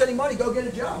somebody wants any money, go get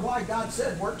a job. Why? God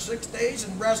said work 6 days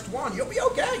and rest 1. You'll be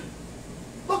okay.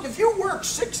 Look, if you work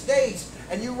 6 days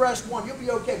and you rest 1, you'll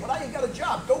be okay. But I ain't got a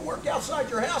job. Go work outside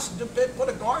your house and put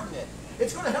a garden in.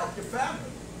 It's going to help your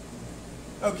family.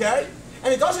 Okay?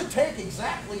 And it doesn't take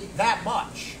exactly that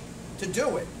much to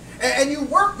do it. And you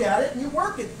work at it, and you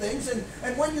work at things,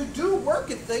 and when you do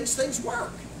work at things, things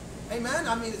work. Amen?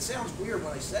 I mean, it sounds weird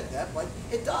when I said that, but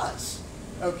it does.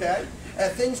 Okay?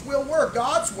 Things will work.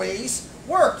 God's ways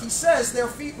work. He says their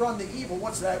feet run to evil.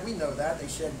 What's that? We know that.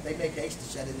 They make haste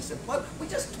to shed innocent blood. We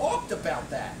just talked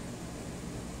about that.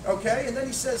 Okay? And then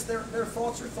he says their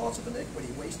thoughts are thoughts of iniquity.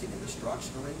 Wasting and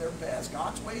destruction are in their paths.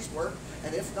 God's ways work.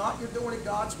 And if not, you're doing it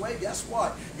God's way. Guess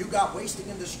what? You got wasting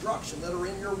and destruction that are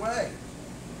in your way.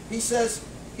 He says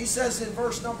in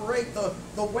verse number 8,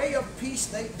 the way of peace,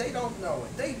 they don't know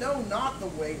it. They know not the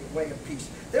way of peace.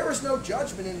 There is no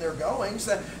judgment in their goings.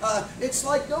 It's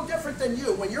like no different than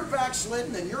you. When you're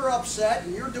backslidden and you're upset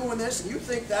and you're doing this and you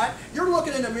think that, you're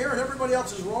looking in the mirror and everybody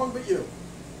else is wrong but you.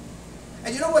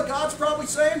 And you know what God's probably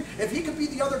saying? If he could be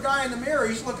the other guy in the mirror,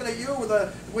 he's looking at you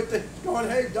with the going,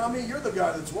 hey, dummy, you're the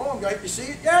guy that's wrong. You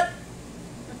see it yet?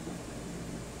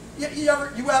 You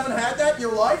haven't had that in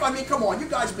your life? I mean, come on, you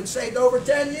guys have been saved over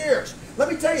 10 years. Let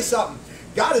me tell you something.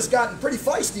 God has gotten pretty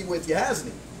feisty with you,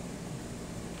 hasn't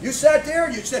he? You sat there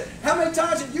and you said, how many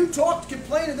times have you talked,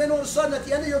 complained, and then all of a sudden at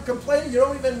the end of your complaining, you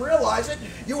don't even realize it,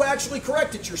 you actually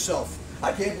corrected yourself.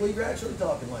 I can't believe you're actually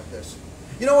talking like this.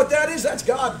 You know what that is? That's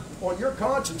God on your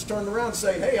conscience turning around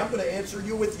saying, hey, I'm going to answer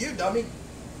you with you, dummy.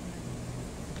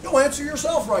 You'll answer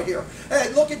yourself right here.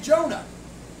 Hey, look at Jonah.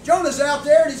 Jonah's out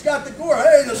there and he's got the gore.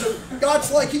 Hey,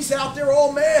 God's like he's out there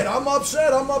all mad. I'm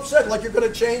upset, like you're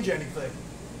going to change anything.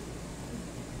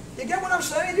 You get what I'm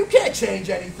saying? You can't change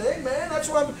anything, man. That's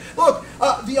what I'm... Look,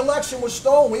 the election was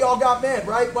stolen. We all got mad,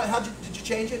 right? But did you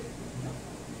change it?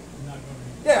 Not going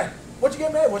to. Yeah. What'd you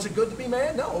get mad? Was it good to be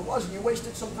mad? No, it wasn't. You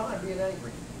wasted some time being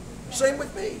angry. Same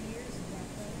with me.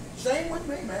 Same with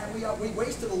me, man. We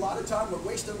wasted a lot of time. We're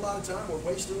wasting a lot of time. We're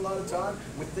wasting a lot of time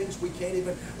with things we can't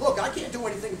even... Look, I can't do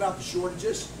anything about the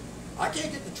shortages. I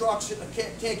can't get the trucks. I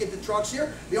can't get the trucks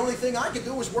here. The only thing I can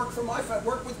do is work with my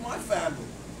family,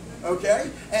 okay,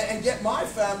 and get my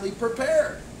family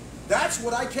prepared. That's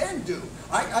what I can do.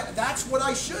 That's what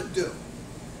I should do,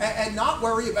 and not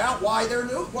worry about why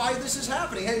this is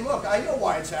happening. Hey, look, I know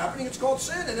why it's happening. It's called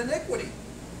sin and iniquity.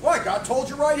 Why? God told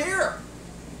you right here.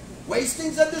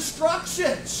 Wastings and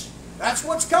destructions. That's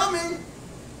what's coming.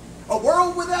 A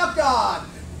world without God.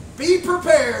 Be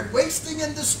prepared. Wasting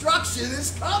and destruction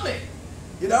is coming.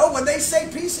 You know, when they say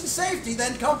peace and safety,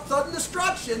 then comes sudden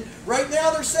destruction. Right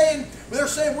now they're saying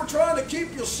we're trying to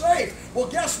keep you safe. Well,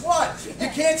 guess what? You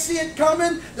can't see it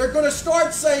coming. They're going to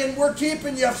start saying we're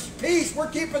keeping you peace.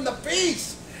 We're keeping the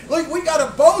peace. Look, we got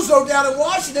a bozo down in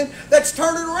Washington that's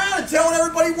turning around and telling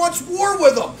everybody he wants war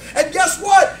with them. And guess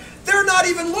what? They're not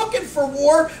even looking for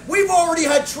war. We've already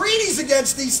had treaties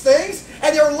against these things,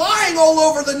 and they're lying all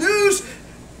over the news.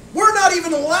 We're not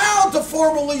even allowed to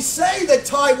formally say that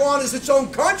Taiwan is its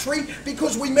own country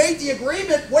because we made the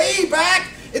agreement way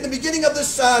back in the beginning of this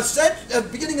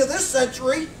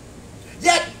century.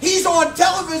 Yet he's on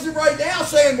television right now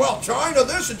saying, well, China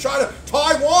this and China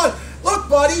Taiwan. Look,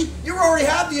 buddy, you already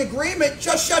have the agreement.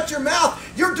 Just shut your mouth.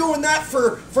 You're doing that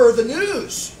for the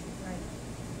news.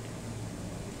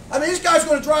 I mean, this guy's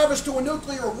going to drive us to a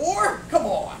nuclear war? Come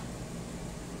on.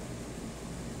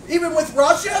 Even with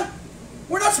Russia?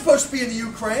 We're not supposed to be in the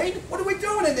Ukraine. What are we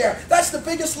doing in there? That's the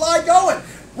biggest lie going.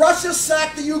 Russia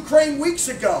sacked the Ukraine weeks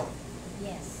ago.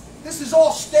 Yes. This is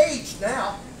all staged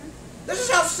now. This is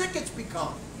how sick it's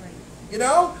become. Right. You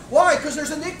know? Why? Because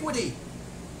there's iniquity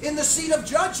in the seat of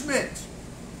judgment.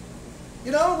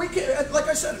 You know, we can, like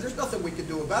I said, there's nothing we can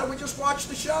do about it. We just watch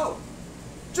the show.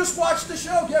 Just watch the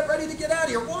show. Get ready to get out of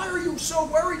here. Why are you so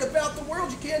worried about the world?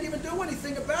 You can't even do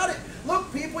anything about it.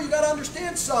 Look, people, you got to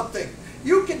understand something.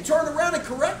 You can turn around and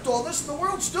correct all this, and the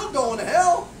world's still going to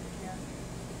hell. Yeah.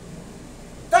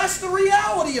 That's the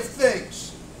reality of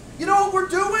things. You know what we're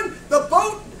doing? The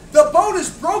boat is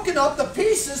broken up. The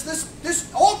pieces. This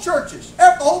all churches,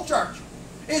 the whole church,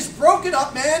 is broken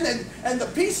up, man, and the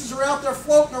pieces are out there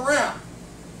floating around.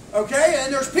 Okay,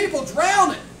 and there's people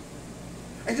drowning.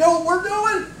 And you know what we're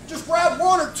doing? Just grab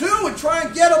one or two and try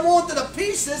and get them onto the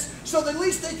pieces so that at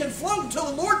least they can float until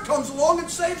the Lord comes along and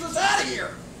saves us out of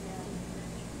here.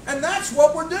 And that's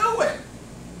what we're doing.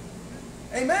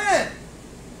 Amen.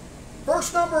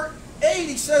 Verse number 8,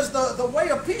 he says, the way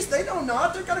of peace, they know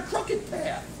not. They've got a crooked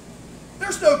path.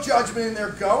 There's no judgment in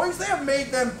their goings. They have made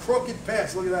them crooked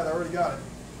paths. Look at that, I already got it.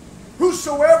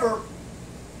 Whosoever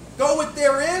goeth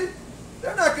therein,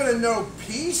 they're not going to know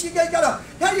peace. How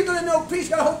are you going to know peace?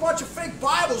 You got a whole bunch of fake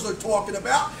Bibles they're talking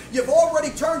about. You've already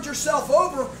turned yourself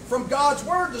over from God's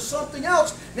word to something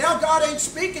else. Now God ain't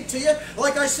speaking to you.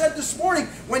 Like I said this morning,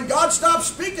 when God stops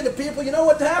speaking to people, you know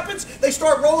what happens? They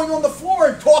start rolling on the floor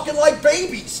and talking like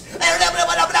babies.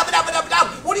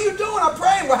 What are you doing? I'm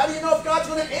praying. Well, how do you know if God's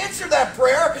going to answer that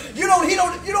prayer? You don't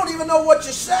even know what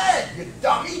you said, you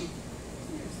dummy.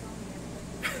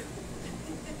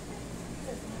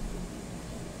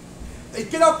 They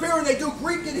get up here and they do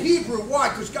Greek and Hebrew. Why?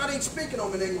 Because God ain't speaking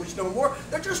them in English no more.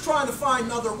 They're just trying to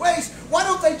find other ways. Why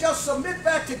don't they just submit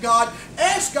back to God?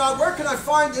 Ask God, where can I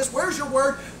find this? Where's your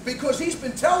word? Because he's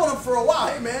been telling them for a while,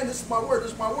 hey man, this is my word,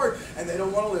 this is my word. And they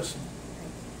don't want to listen.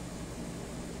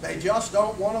 They just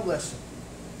don't want to listen.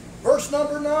 Verse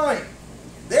number 9.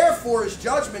 Therefore is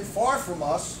judgment far from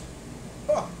us.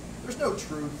 There's no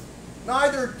truth.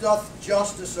 Neither doth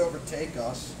justice overtake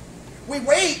us. We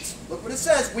wait. Look what it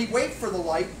says. We wait for the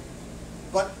light,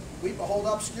 but we behold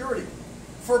obscurity.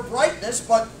 For brightness,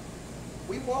 but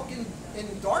we walk in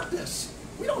darkness.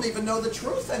 We don't even know the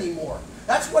truth anymore.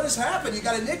 That's what has happened. You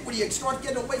got iniquity. You start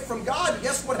getting away from God. And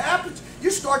guess what happens? You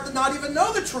start to not even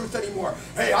know the truth anymore.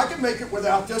 Hey, I can make it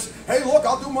without this. Hey, look,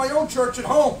 I'll do my own church at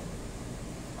home.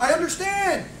 I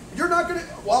understand. You're not going to...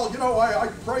 Well, you know, I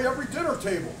pray every dinner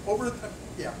table.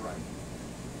 Yeah, right.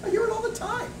 I hear it all the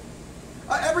time.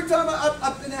 Every time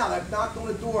I've been out, I've knocked on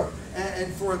a door,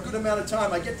 and for a good amount of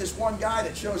time, I get this one guy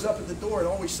that shows up at the door and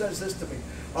always says this to me.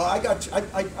 I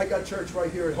got church right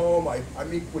here at home. I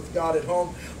meet with God at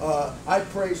home. I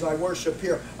praise, I worship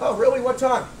here. Oh, really? What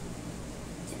time?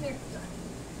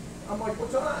 I'm like,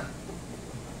 what time?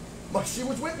 She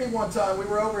was with me one time. We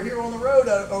were over here on the road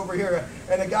over here,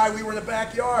 and a guy, we were in the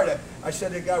backyard. I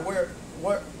said to the guy,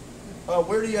 what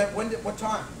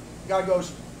time? The guy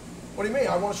goes, what do you mean?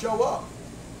 I want to show up.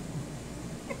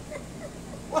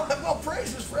 Well,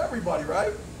 praise is for everybody,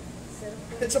 right?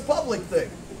 It's a public thing.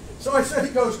 So I said,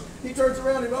 he turns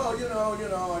around and, oh, you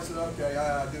know. I said, okay,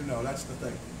 I do know. That's the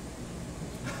thing.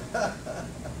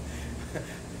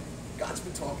 God's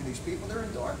been talking to these people. They're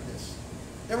in darkness.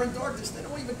 They're in darkness. They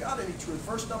don't even got any truth.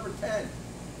 Verse number 10.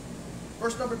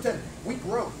 Verse number 10. We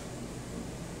grope.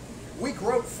 We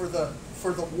grope for the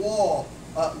wall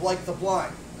like the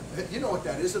blind. You know what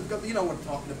that is. You know what I'm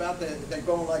talking about. They're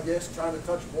going like this, trying to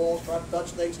touch walls, trying to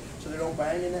touch things so they don't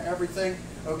bang into everything.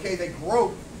 Okay, they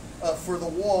grope for the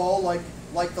wall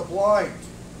like the blind.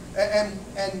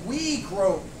 And we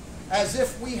grope as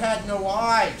if we had no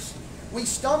eyes. We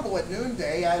stumble at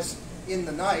noonday as in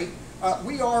the night.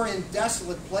 We are in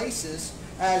desolate places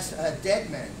as dead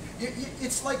men.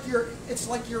 It's like you're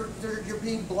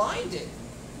being blinded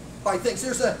by things.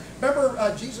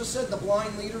 Remember Jesus said the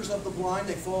blind leaders of the blind,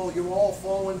 you all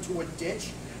fall into a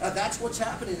ditch. That's what's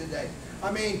happening today.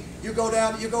 I mean, you go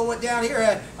down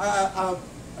here.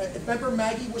 Remember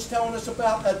Maggie was telling us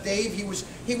about Dave.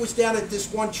 He was down at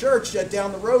this one church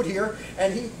down the road here,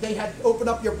 and they had opened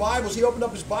up your Bibles. He opened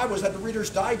up his Bibles, had the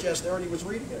Reader's Digest there, and he was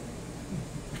reading it.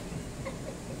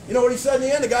 You know what he said in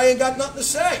the end? The guy ain't got nothing to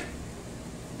say.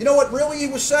 You know what really he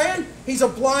was saying? He's a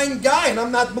blind guy, and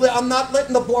I'm not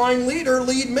letting the blind leader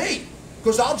lead me,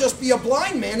 because I'll just be a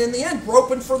blind man in the end,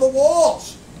 groping for the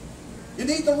walls. You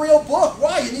need the real book.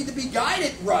 Why? You need to be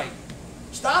guided right.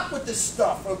 Stop with this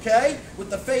stuff, okay?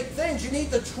 With the fake things. You need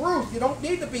the truth. You don't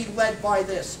need to be led by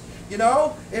this. You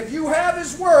know, if you have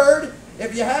His Word,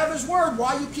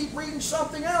 why you keep reading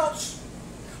something else?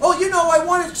 Oh, you know, I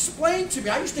want it explained to me.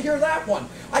 I used to hear that one.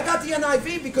 I got the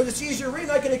NIV because it's easier to read,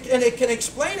 and it can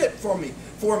explain it for me.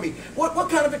 What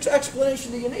kind of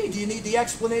explanation do you need? Do you need the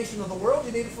explanation of the world?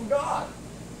 Do you need it from God?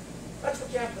 That's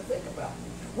what you have to think about.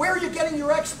 Where are you getting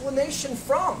your explanation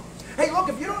from? Hey, look,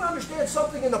 if you don't understand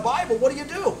something in the Bible, what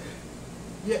do?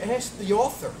 You ask the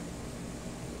author.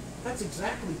 That's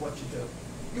exactly what you do.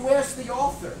 You ask the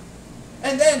author.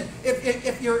 And then,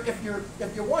 if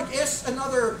you want, ask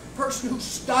another person who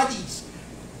studies.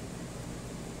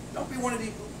 Don't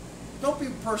be a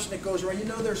person that goes around. You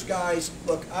know, there's guys.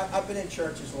 Look, I've been in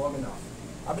churches long enough.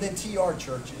 I've been in TR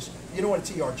churches. You know what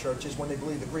a TR church is? When they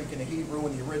believe the Greek and the Hebrew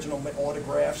and the original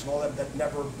autographs and all that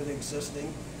never been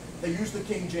existing. They use the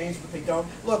King James, but they don't.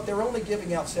 Look, they're only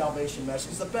giving out salvation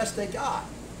messages. The best they got.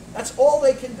 That's all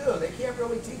they can do. They can't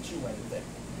really teach you anything.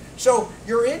 So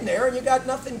you're in there and you got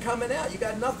nothing coming out. You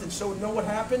got nothing. So you know what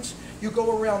happens? You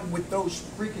go around with those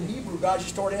Greek and Hebrew guys, you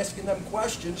start asking them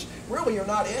questions. Really, you're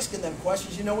not asking them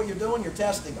questions. You know what you're doing? You're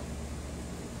testing them.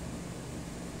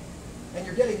 And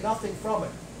you're getting nothing from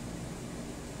it.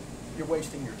 You're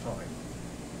wasting your time.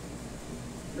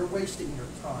 You're wasting your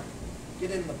time.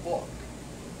 Get in the book.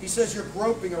 He says you're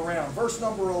groping around. Verse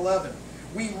number 11.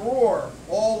 We roar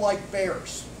all like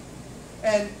bears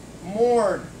and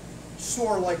mourn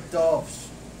sore like doves.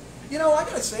 You know, I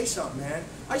got to say something, man.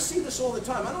 I see this all the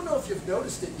time. I don't know if you've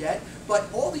noticed it yet,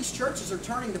 but all these churches are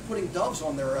turning to putting doves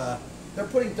on their, they're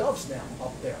putting doves now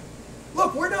up there.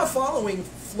 Look, we're not following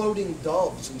floating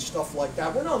doves and stuff like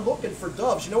that. We're not looking for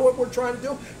doves. You know what we're trying to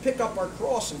do? Pick up our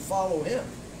cross and follow him.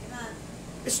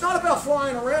 It's not about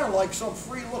flying around like some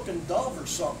free-looking dove or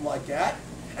something like that.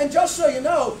 And just so you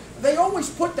know, they always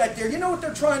put that there. You know what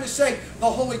they're trying to say? The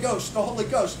Holy Ghost, the Holy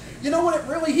Ghost. You know what it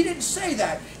really, he didn't say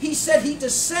that. He said he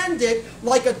descended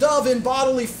like a dove in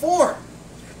bodily form.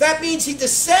 That means he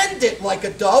descended like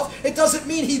a dove. It doesn't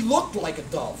mean he looked like a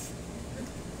dove.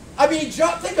 I mean,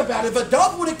 think about it. If a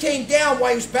dove would have came down while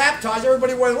he was baptized,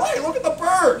 everybody would have went, hey, look at the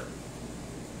bird.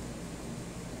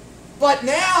 But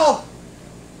now,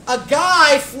 a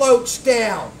guy floats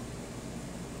down.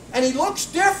 And he looks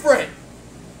different.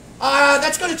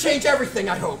 That's going to change everything,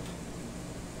 I hope.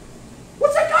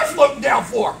 What's that guy floating down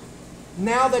for?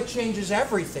 Now that changes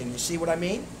everything. You see what I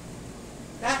mean?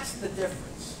 That's the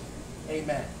difference.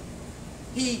 Amen.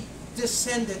 He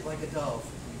descended like a dove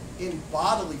in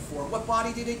bodily form. What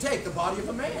body did he take? The body of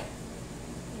a man.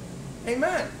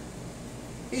 Amen.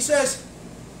 He says,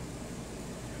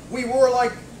 we roar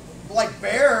like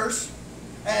bears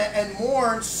and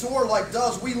mourn sore like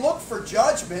doves. We look for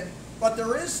judgment, but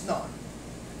there is none.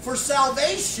 For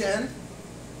salvation,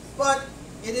 but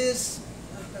it's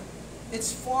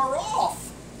far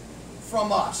off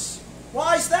from us.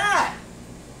 Why is that?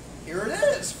 Here it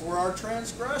is. For our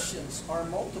transgressions are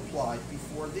multiplied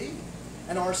before thee,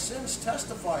 and our sins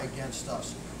testify against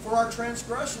us. For our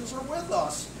transgressions are with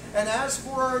us, and as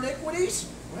for our iniquities,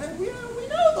 well, we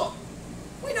know them.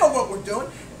 We know what we're doing.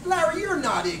 Larry, you're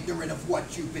not ignorant of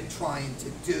what you've been trying to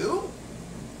do.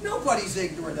 Nobody's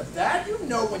ignorant of that. You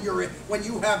know when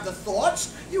you have the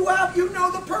thoughts, you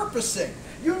know the purposing.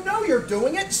 You know you're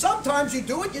doing it. Sometimes you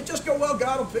do it, you just go, well,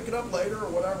 God will pick it up later or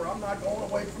whatever. I'm not going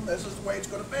away from this. This is the way it's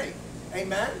going to be.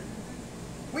 Amen?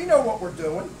 We know what we're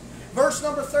doing. Verse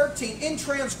number 13, in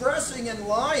transgressing and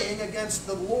lying against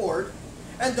the Lord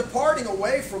and departing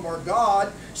away from our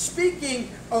God,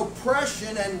 speaking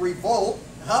oppression and revolt,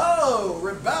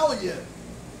 rebellion.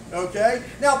 Okay?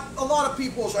 Now, a lot of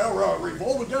people say, oh,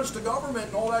 revolt against the government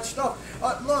and all that stuff.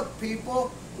 Look,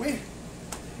 people,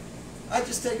 I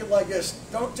just take it like this.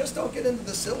 Don't get into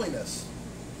the silliness.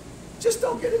 Just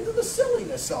don't get into the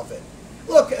silliness of it.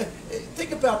 Look,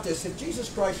 think about this. If Jesus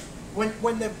Christ,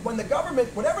 when the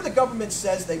government, whatever the government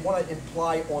says they want to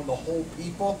imply on the whole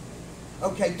people,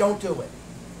 okay, don't do it.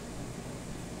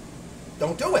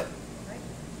 Don't do it.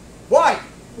 Why?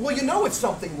 Well, you know it's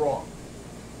something wrong.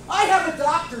 I have a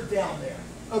doctor down there,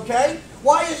 okay?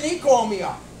 Why doesn't he call me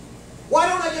up? Why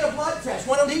don't I get a blood test?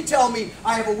 Why don't he tell me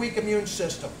I have a weak immune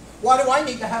system? Why do I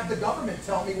need to have the government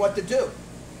tell me what to do?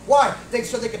 Why?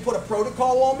 So they can put a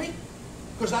protocol on me?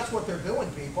 Because that's what they're doing,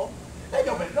 people. Hey,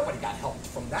 nobody got helped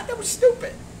from that. That was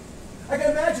stupid. I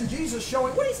can imagine Jesus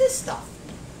showing, what is this stuff?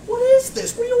 What is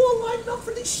this? What are you all lining up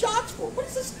for these shots for? What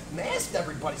is this mask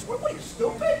everybody's wearing? What are you,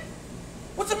 stupid?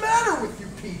 What's the matter with you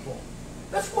people?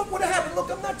 That's what would have happened. Look,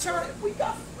 I'm not trying.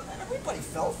 Everybody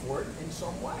fell for it in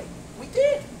some way. We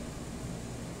did.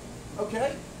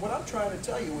 Okay? What I'm trying to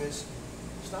tell you is,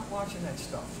 stop watching that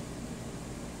stuff.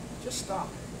 Just stop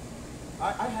it.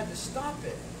 I had to stop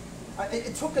it.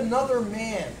 It took another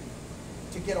man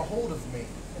to get a hold of me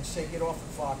and say, get off of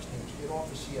Fox News, get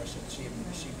off of CBS,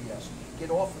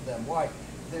 get off of them. Why?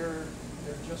 They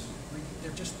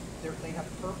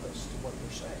have purpose to what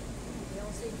they're saying. They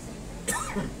all say the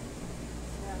same thing.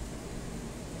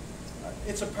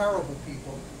 It's a parable,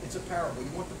 people. It's a parable.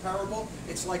 You want the parable?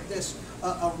 It's like this.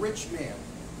 A rich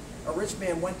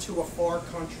man went to a far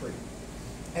country,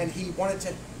 and he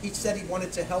said he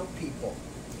wanted to help people.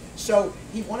 So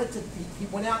he went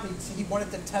out and he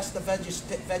wanted to test the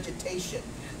vegetation.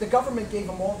 The government gave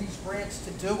him all these grants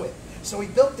to do it. So he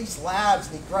built these labs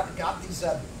and he got these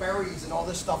berries and all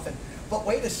this stuff. But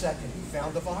wait a second, he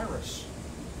found a virus.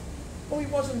 Well, he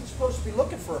wasn't supposed to be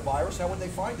looking for a virus. How would they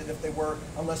find it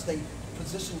unless they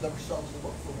positioned themselves to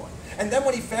look for one? And then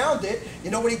when he found it,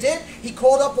 you know what he did? He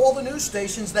called up all the news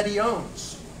stations that he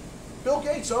owns. Bill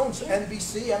Gates owns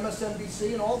NBC,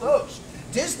 MSNBC, and all those.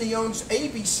 Disney owns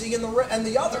ABC and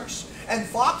the others. And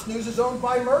Fox News is owned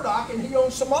by Murdoch, and he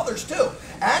owns some others too.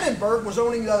 Annenberg was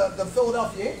owning the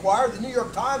Philadelphia Inquirer, the New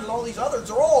York Times, and all these others.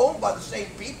 They're all owned by the same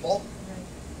people.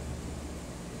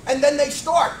 And then they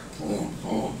start. Boom,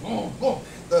 boom, boom, boom.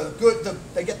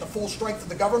 They get the full strength of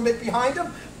the government behind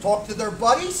them, talk to their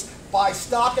buddies, buy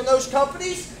stock in those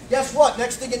companies, guess what?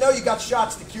 Next thing you know, you got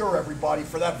shots to cure everybody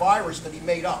for that virus that he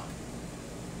made up.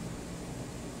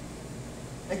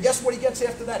 And guess what he gets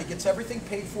after that? He gets everything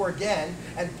paid for again,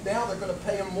 and now they're going to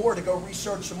pay him more to go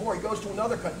research some more. He goes to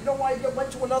another country. You know why he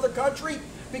went to another country?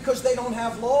 Because they don't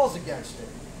have laws against it,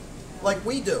 like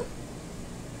we do.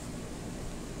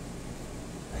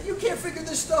 You can't figure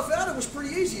this stuff out. It was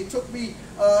pretty easy. It took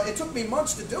me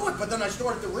months to do it, but then I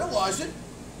started to realize it.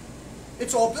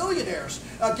 It's all billionaires.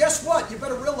 Guess what? You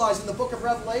better realize in the book of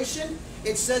Revelation,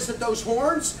 it says that those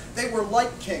horns, they were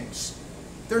like kings.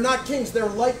 They're not kings, they're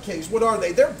like kings. What are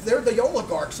they? They're the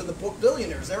oligarchs in the book,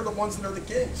 billionaires. They're the ones that are the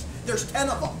kings. There's 10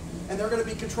 of them, and they're going to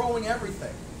be controlling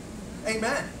everything.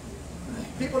 Amen.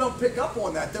 People don't pick up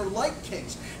on that. They're like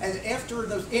kings. And after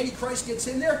the Antichrist gets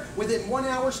in there, within 1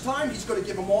 hour's time, he's going to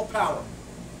give them all power.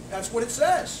 That's what it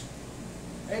says.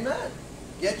 Amen.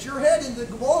 Get your head into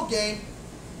the ball game.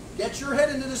 Get your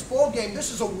head into this ball game.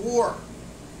 This is a war.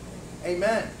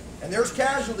 Amen. And there's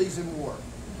casualties in war.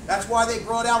 That's why they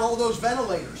brought out all those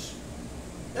ventilators.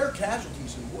 There are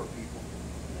casualties in war, people.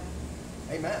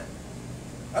 Amen.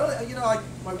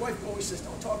 My wife always says,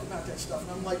 don't talk about that stuff.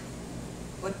 And I'm like,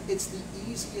 but it's the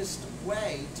easiest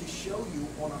way to show you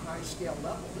on a high scale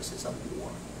level. This is a war.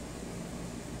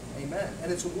 Amen.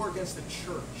 And it's a war against the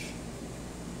church.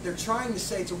 They're trying to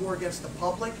say it's a war against the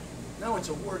public. No, it's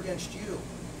a war against you.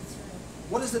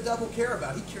 What does the devil care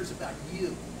about? He cares about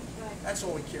you. That's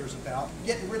all he cares about.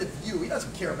 Getting rid of you. He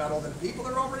doesn't care about all them people.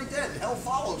 They're already dead. Hell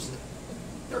follows it.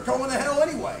 They're going to hell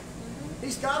anyway.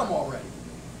 He's got them already.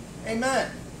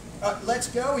 Amen. Let's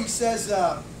go. He says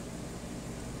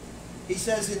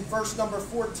in verse number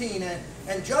 14,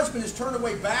 and judgment is turned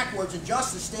away backwards, and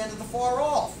justice standeth afar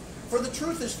off. For the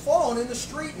truth is fallen in the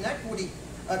street, and equity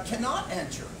cannot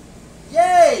enter.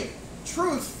 Yea,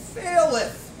 truth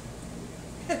faileth.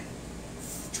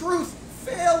 Truth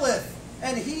faileth.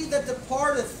 And he that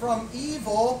departeth from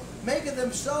evil maketh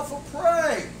himself a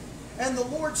prey. And the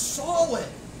Lord saw it,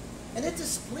 and it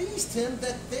displeased him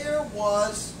that there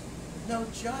was no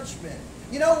judgment.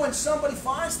 You know, when somebody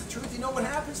finds the truth, you know what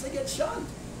happens? They get shunned.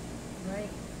 Right.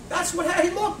 That's what,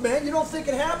 hey, look, man, you don't think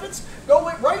it happens? Go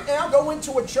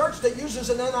into a church that uses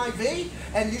an NIV,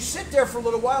 and you sit there for a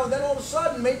little while, and then all of a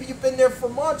sudden, maybe you've been there for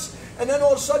months, and then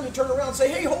all of a sudden you turn around and say,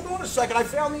 hey, hold on a second, I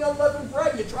found the unleavened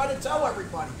bread. You try to tell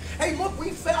everybody, hey, look,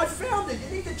 I found it.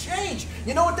 You need to change.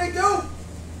 You know what they do?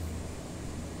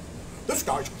 This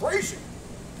guy's crazy.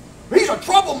 He's a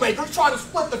troublemaker. He's trying to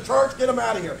split the church. Get him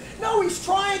out of here. No, he's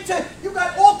trying to. You've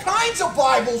got all kinds of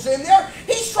Bibles in there.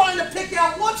 He's trying to pick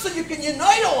out one so you can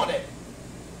unite on it.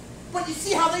 But you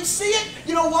see how they see it?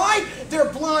 You know why?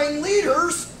 They're blind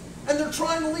leaders, and they're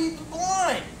trying to lead the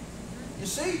blind. You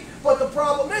see? But the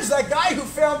problem is that guy who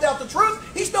found out the truth,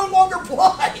 he's no longer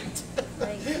blind.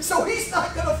 Right. So he's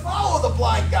not going to follow the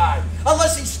blind guy.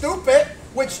 Unless he's stupid,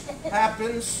 which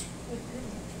happens.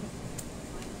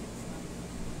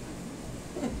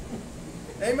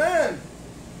 Amen.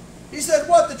 He said,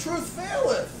 what? The truth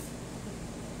faileth.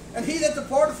 And he that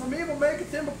departeth from evil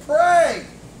maketh him a prey.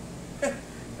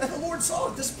 And the Lord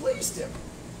saw it, displeased him.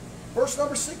 Verse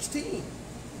number 16.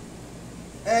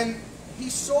 And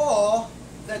he saw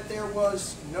that there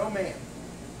was no man,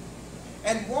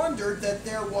 and wondered that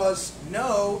there was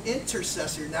no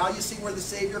intercessor. Now you see where the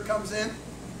Savior comes in?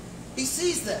 He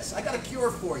sees this. I got a cure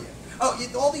for you. Oh,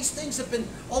 all these things have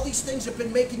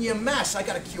been making you a mess. I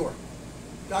got a cure.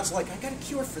 God's like, I got a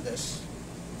cure for this.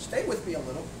 Stay with me a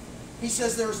little. He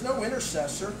says there is no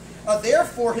intercessor.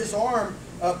 Therefore his arm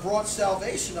brought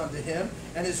salvation unto him,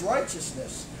 and his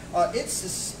righteousness. It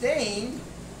sustained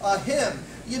him.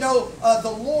 You know, the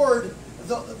Lord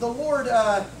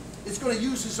is going to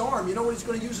use his arm. You know what he's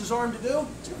going to use his arm to do?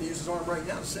 He's going to use his arm right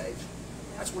now to save.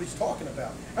 That's what he's talking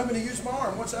about. I'm going to use my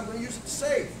arm. I'm going to use it to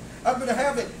save. I'm going to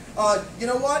have it. You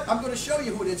know what? I'm going to show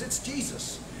you who it is. It's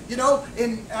Jesus. You know,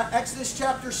 in Exodus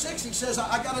chapter 6, he says,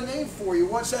 I got a name for you.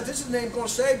 What's that? This is a name going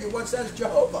to save you. What's that? It's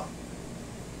Jehovah.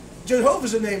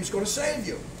 Jehovah's a name that's going to save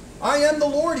you. I am the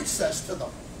Lord, he says to them.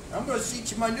 I'm going to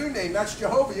teach you my new name. That's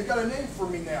Jehovah. You got a name for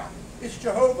me now. It's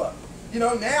Jehovah. You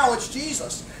know, now it's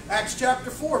Jesus. Acts chapter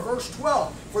 4, verse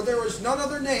 12. For there is none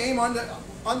other name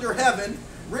under heaven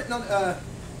written on,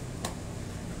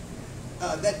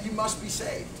 that you must be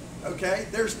saved. Okay?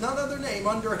 There's none other name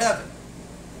under heaven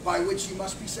by which you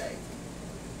must be saved.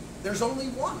 There's only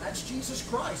one. That's Jesus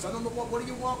Christ. I don't know what do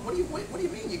you want? What do you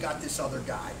mean you got this other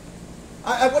guy?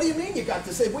 What do you mean you got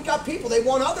this? We got people. They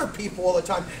want other people all the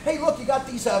time. Hey, look, you got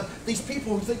these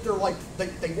people who think they're like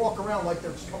they walk around like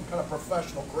they're some kind of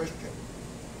professional Christian.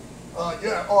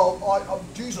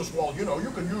 Jesus. Well, you know, you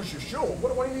can use your shoe.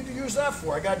 What do I need to use that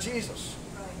for? I got Jesus.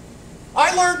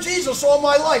 I learned Jesus all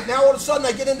my life. Now all of a sudden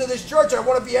I get into this church, I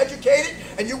want to be educated,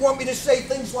 and you want me to say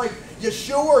things like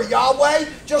Yeshua or Yahweh?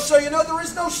 Just so you know, there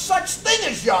is no such thing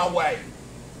as Yahweh.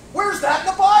 Where's that in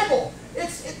the Bible?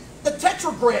 It's the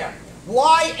tetragram.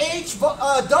 YHWH.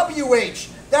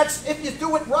 That's, if you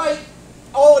do it right,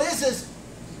 all it is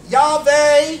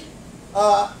Yahweh,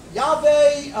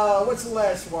 what's the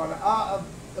last one?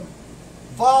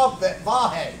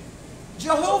 Vahe.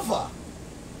 Jehovah.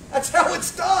 That's how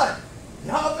it's done.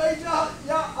 Yahweh,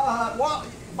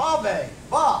 Vahe,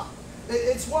 Va.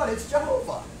 It's what? It's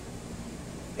Jehovah.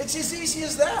 It's as easy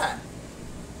as that.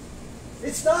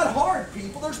 It's not hard,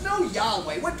 people. There's no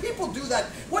Yahweh. When people do that,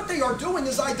 what they are doing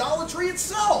is idolatry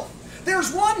itself.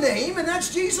 There's one name, and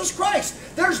that's Jesus Christ.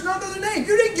 There's no other name.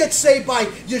 You didn't get saved by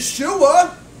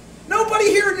Yeshua. Nobody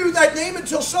here knew that name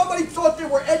until somebody thought they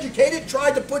were educated,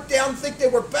 tried to put down, think they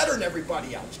were better than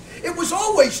everybody else. It was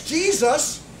always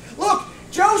Jesus. Look,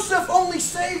 Joseph only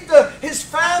saved his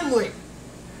family.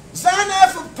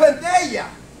 Zaneph of Pendeya.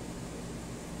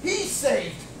 He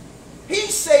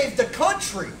saved the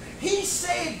country. He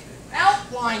saved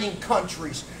outlying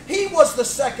countries. He was the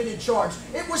second in charge.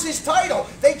 It was his title.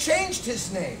 They changed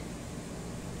his name.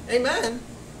 Amen.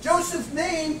 Joseph's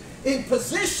name in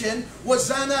position was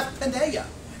Zaneph Paneah.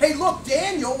 Hey, look,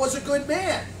 Daniel was a good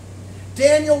man.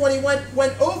 Daniel, when he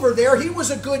went over there, he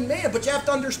was a good man. But you have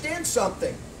to understand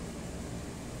something.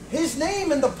 His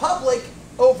name in the public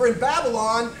over in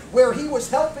Babylon, where he was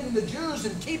helping the Jews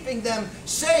and keeping them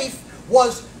safe,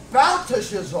 was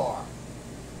Belteshazzar.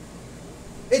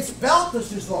 It's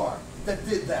Belteshazzar that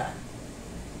did that.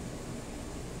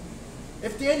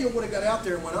 If Daniel would have got out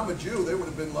there and went, I'm a Jew, they would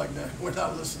have been like, no, we're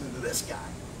not listening to this guy.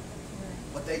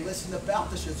 But they listened to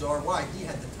Belteshazzar. Why? He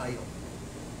had the title.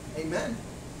 Amen.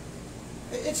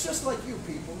 It's just like you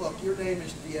people. Look, your name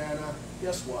is Deanna.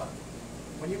 Guess what?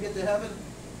 When you get to heaven,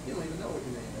 you don't even know what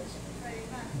your name is.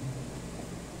 Amen.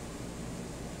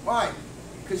 Why?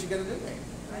 Because you get a new name.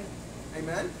 Right.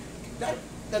 Amen.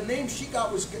 The name she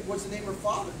got was the name her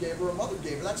father gave her, her mother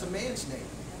gave her. That's a man's name.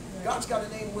 God's got a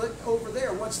name over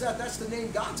there. What's that? That's the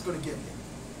name God's going to give you.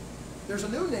 There's a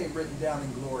new name written down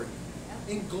in glory.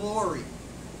 In glory.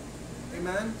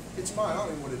 Amen. It's mine. I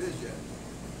don't know what it is yet.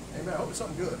 Amen. I hope it's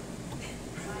something good.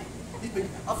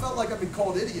 I felt like I've been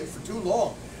called idiot for too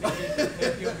long.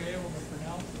 If you'll be able to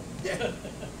pronounce it. Yeah.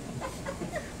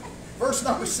 Verse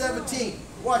number 17.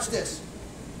 Watch this.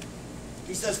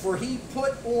 He says, for he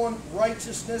put on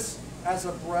righteousness as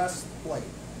a breastplate,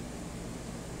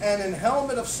 and an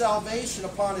helmet of salvation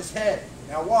upon his head.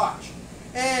 Now watch.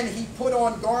 And he put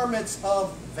on garments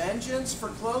of vengeance for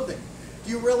clothing.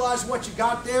 Do you realize what you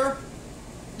got there?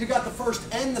 You got the first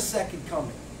and the second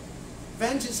coming.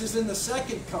 Vengeance is in the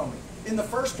second coming. In the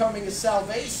first coming is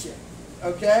salvation.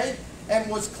 Okay? And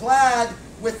was clad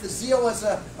with the zeal as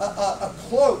a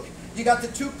cloak. You got the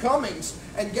two comings.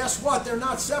 And guess what? They're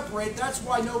not separated. That's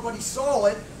why nobody saw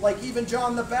it. Like even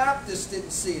John the Baptist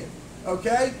didn't see it.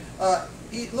 Okay?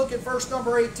 Look at verse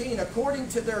number 18. According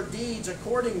to their deeds,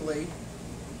 accordingly,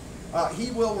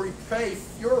 he will repay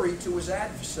fury to his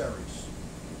adversaries.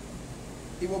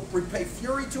 He will repay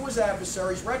fury to his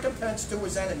adversaries, recompense to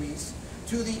his enemies.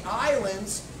 To the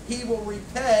islands he will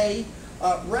repay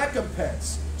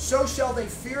recompense. So shall they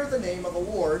fear the name of the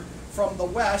Lord from the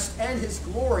west, and his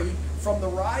glory from the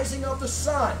rising of the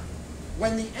sun.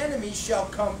 When the enemy shall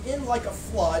come in like a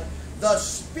flood, the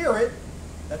Spirit,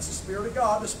 that's the Spirit of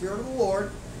God, the Spirit of the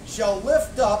Lord, shall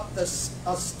lift up a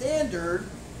standard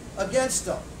against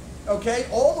them. Okay,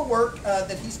 all the work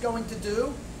that he's going to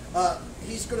do,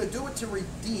 he's going to do it to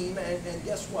redeem, and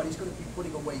guess what? He's going to be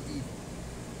putting away evil.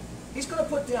 He's going to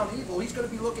put down evil. He's going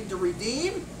to be looking to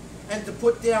redeem and to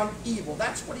put down evil.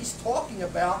 That's what he's talking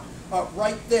about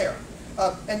right there.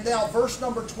 And now verse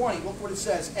number 20, look what it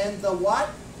says. And the what?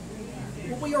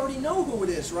 Well, we already know who it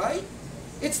is, right?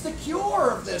 It's the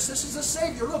cure of this. This is the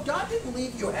Savior. Look, God didn't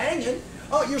leave you hanging.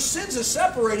 Oh, your sins have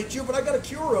separated you, but I got a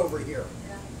cure over here.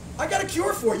 I got a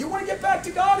cure for you. You want to get back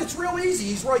to God? It's real easy.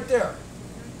 He's right there.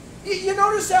 You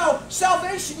notice how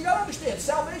salvation, you got to understand,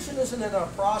 salvation isn't in a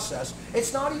process.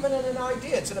 It's not even in an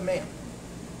idea. It's in a man.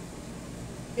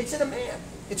 It's in a man.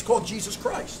 It's called Jesus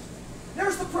Christ.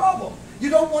 There's the problem. You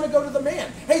don't want to go to the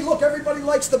man. Hey, look, everybody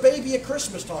likes the baby at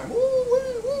Christmas time. Woo,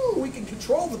 woo, woo. We can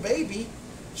control the baby.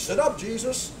 Sit up,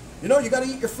 Jesus. You know, you got to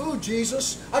eat your food,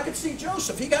 Jesus. I could see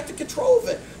Joseph. He got the control of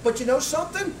it. But you know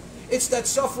something? It's that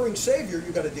suffering Savior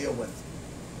you got to deal with.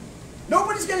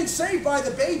 Nobody's getting saved by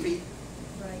the baby.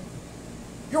 Right.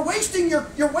 You're wasting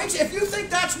if you think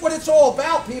that's what it's all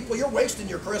about, people, you're wasting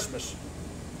your Christmas.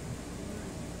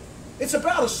 It's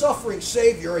about a suffering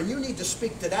Savior, and you need to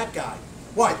speak to that guy.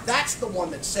 Why? That's the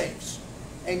one that saves.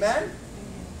 Amen?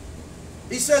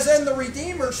 He says, and the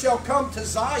Redeemer shall come to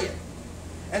Zion,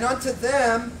 and unto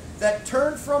them that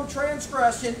turn from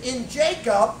transgression in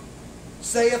Jacob,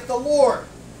 saith the Lord.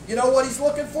 You know what he's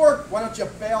looking for? Why don't you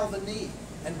bow the knee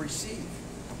and receive?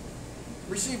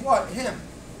 Receive what? Him.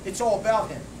 It's all about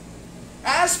him.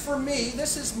 As for me,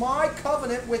 this is my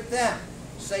covenant with them,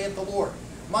 saith the Lord.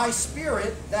 My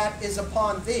spirit that is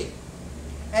upon thee.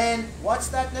 And what's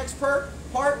that next part?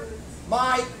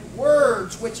 My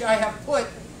words which I have put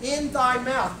in thy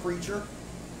mouth, preacher,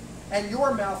 and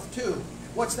your mouth too.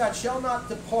 What's that? Shall not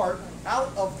depart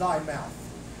out of thy mouth,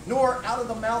 nor out of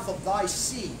the mouth of thy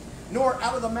seed, nor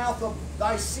out of the mouth of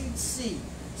thy seed's seed,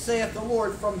 saith the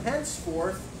Lord, from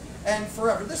henceforth and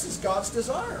forever. This is God's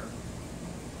desire.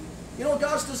 You know what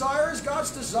God's desire is?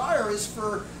 God's desire is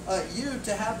for you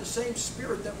to have the same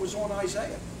spirit that was on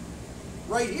Isaiah.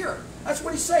 Right here. That's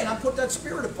what he's saying. I put that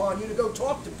spirit upon you to go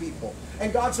talk to people.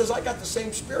 And God says, I got the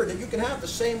same spirit, and you can have the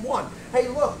same one. Hey,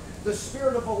 look, the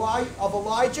spirit of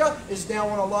Elijah is now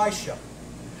on Elisha.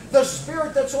 The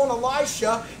spirit that's on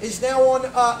Elisha is now on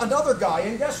another guy.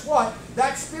 And guess what?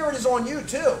 That spirit is on you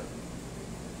too.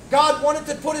 God wanted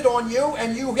to put it on you,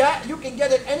 and you can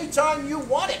get it anytime you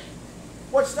want it.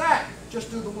 What's that? Just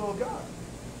do the will of God.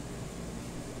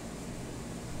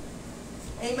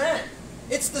 Amen.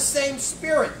 It's the same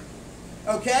spirit.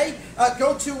 Okay?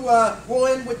 We'll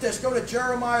end with this. Go to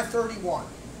Jeremiah 31.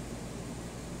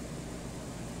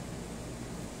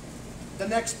 The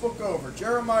next book over.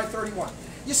 Jeremiah 31.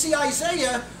 You see,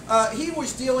 Isaiah, he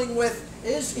was dealing with,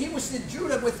 he was in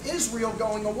Judah with Israel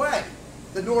going away.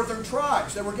 The northern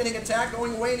tribes that were getting attacked,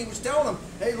 going away, and he was telling them,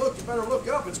 hey, look, you better look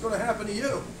up. It's going to happen to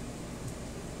you.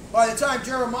 By the time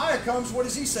Jeremiah comes, what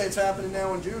does he say? It's happening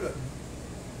now in Judah.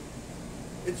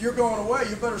 If you're going away,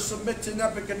 you better submit to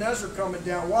Nebuchadnezzar coming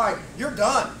down. Why? You're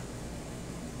done.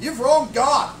 You've wronged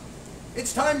God.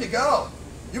 It's time to go.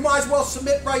 You might as well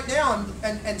submit right now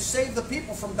and save the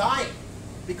people from dying,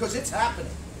 because it's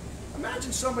happening.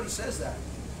 Imagine somebody says that.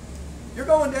 You're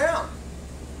going down.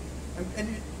 And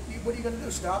what are you going to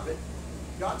do? Stop it?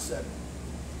 God said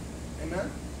it. Amen?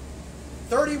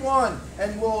 31,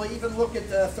 and we'll even look at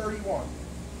 31.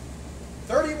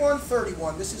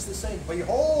 31:31, this is the same.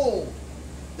 Behold,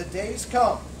 the days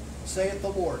come, saith the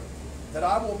Lord, that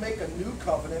I will make a new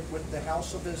covenant with the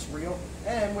house of Israel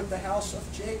and with the house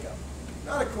of Jacob.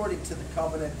 Not according to the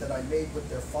covenant that I made with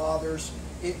their fathers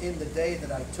in the day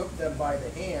that I took them by the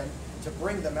hand to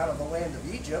bring them out of the land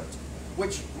of Egypt,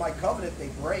 which my covenant they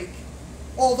break.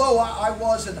 Although I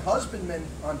was an husbandman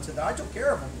unto them, I took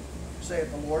care of them, saith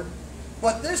the Lord.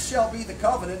 But this shall be the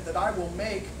covenant that I will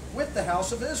make with the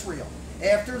house of Israel.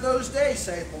 After those days,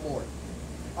 saith the Lord,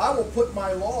 I will put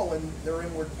my law in their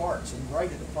inward parts and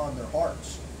write it upon their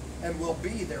hearts, and will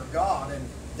be their God, and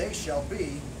they shall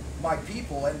be my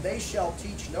people, and they shall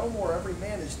teach no more every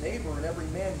man his neighbor and every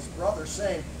man his brother,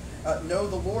 saying, know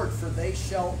the Lord, for they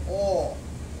shall all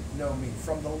know me,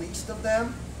 from the least of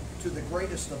them to the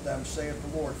greatest of them, saith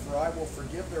the Lord. For I will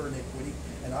forgive their iniquity,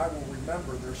 and I will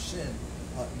remember their sin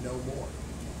no more.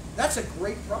 That's a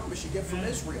great promise you get from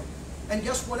Israel. And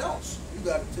guess what else? You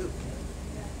got it too.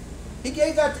 He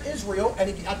gave that to Israel, and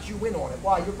he got you in on it.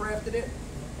 Why? You're grafted in.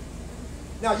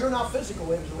 Now, you're not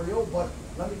physical Israel, but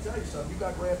let me tell you something. You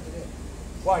got grafted in.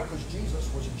 Why? Because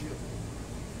Jesus was a Jew.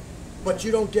 But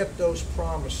you don't get those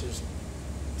promises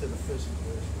to the physical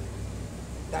Israel.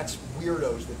 That's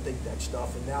weirdos that think that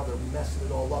stuff, and now they're messing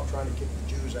it all up trying to kick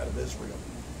the Jews out of Israel.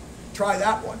 Try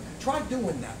that one. Try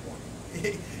doing that one.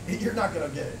 You're not going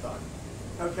to get it done.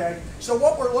 Okay? So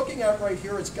what we're looking at right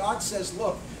here is God says,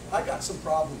 look, I got some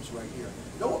problems right here.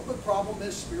 You know what the problem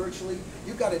is spiritually?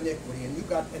 You got iniquity, and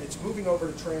it's moving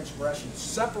over to transgression,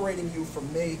 separating you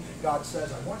from me. God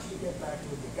says, I want you to get back to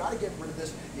it. You got to get rid of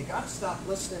this. You got to stop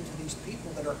listening to these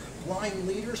people that are blind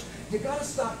leaders. You got to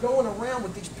stop going around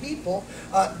with these people,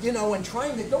 and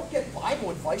trying to don't get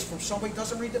Bible advice from somebody who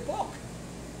doesn't read the book.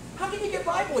 How can you get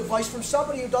Bible advice from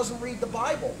somebody who doesn't read the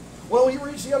Bible? Well, he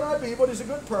reads the NIV, but he's a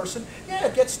good person. Yeah,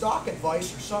 get stock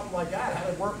advice or something like that, how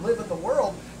to live in the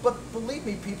world. But believe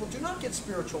me, people, do not get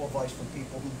spiritual advice from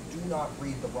people who do not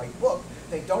read the right book.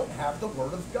 They don't have the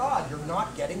Word of God. You're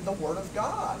not getting the Word of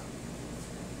God.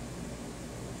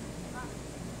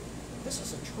 This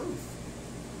is a truth.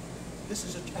 This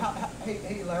is a...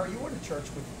 Hey, Larry, you were in a church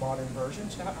with modern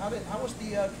versions. How was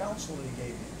the counsel that he gave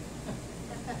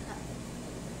you?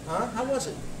 Huh? How was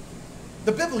it?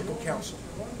 The biblical counsel.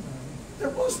 There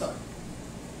was none.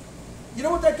 You know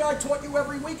what that guy taught you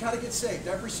every week? How to get saved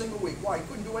every single week. Why? He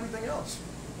couldn't do anything else.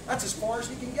 That's as far as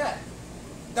he can get.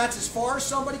 That's as far as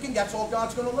somebody can get. That's all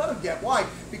God's going to let him get. Why?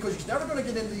 Because he's never going to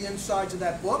get into the insides of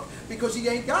that book because he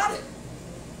ain't got it.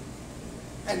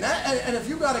 And if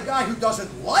you got a guy who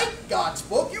doesn't like God's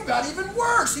book, you got even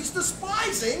worse. He's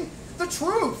despising the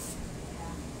truth.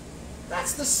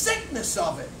 That's the sickness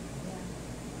of it.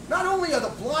 Not only are the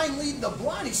blind leading the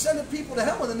blind, he's sending people to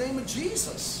hell in the name of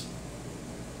Jesus.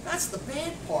 That's the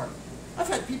bad part. I've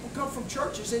had people come from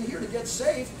churches in here to get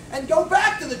saved and go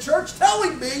back to the church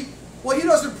telling me, well, he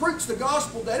doesn't preach the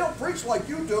gospel. They don't preach like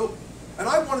you do. And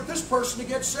I wanted this person to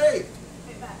get saved.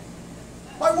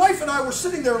 My wife and I were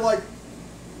sitting there like,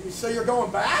 you say you're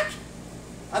going back?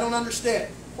 I don't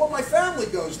understand. Well, my family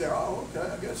goes there. Oh, okay,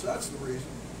 I guess that's the reason.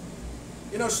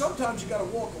 You know, sometimes you got to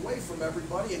walk away from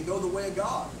everybody and go the way of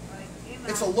God.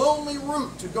 It's a lonely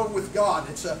route to go with God.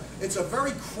 It's a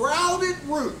very crowded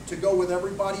route to go with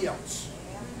everybody else.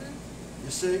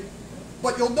 You see?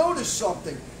 But you'll notice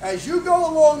something. As you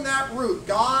go along that route,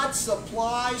 God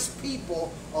supplies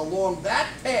people along that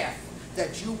path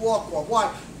that you walk on.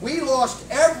 Why? We lost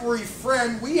every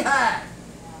friend we had.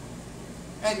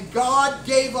 And God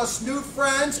gave us new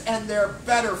friends, and they're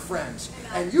better friends.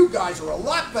 And you guys are a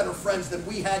lot better friends than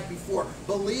we had before.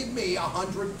 Believe me,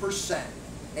 100%.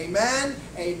 Amen,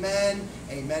 amen,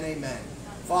 amen, amen.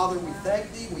 Father, we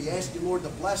thank Thee. We ask You, Lord, to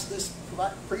bless this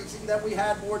preaching that we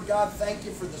had, Lord God. Thank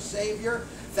You for the Savior.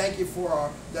 Thank You for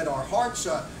that our hearts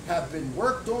have been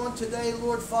worked on today,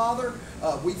 Lord Father.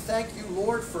 We thank You,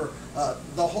 Lord, for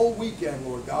the whole weekend,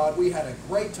 Lord God. We had a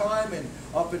great time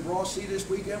up in Rossy this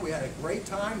weekend. We had a great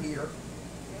time here,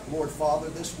 Lord Father,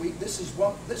 this week. This is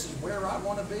where I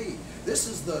want to be. This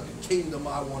is the kingdom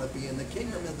I want to be in. The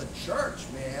kingdom of the church,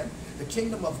 man. The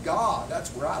kingdom of God. That's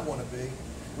where I want to be.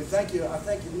 We thank You. I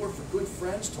thank You, Lord, for good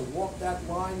friends to walk that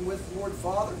line with, Lord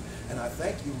Father. And I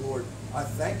thank You, Lord. I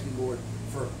thank You, Lord,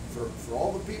 for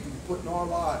all the people You put in our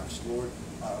lives, Lord.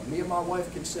 Me and my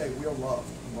wife can say we are loved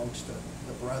amongst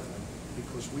the brethren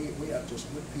because we have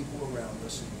just good people around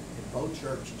us in both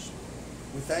churches.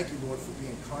 We thank You, Lord, for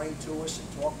being kind to us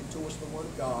and talking to us the Word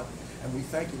of God. And we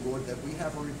thank You, Lord, that we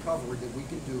have a recovery that we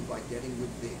can do by getting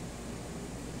with Thee.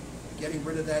 Getting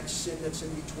rid of that sin that's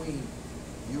in between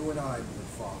You and I, Lord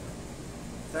Father.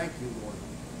 Thank You, Lord.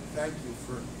 Thank You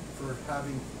for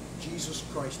having Jesus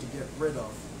Christ to get rid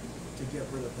of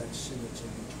that sin that's in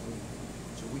between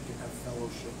so we can have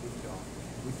fellowship with God.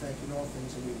 We thank You in all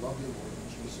things and we love You, Lord,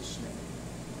 in Jesus'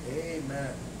 name.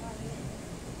 Amen.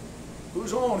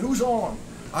 Who's on? Who's on?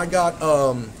 I got,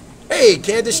 hey,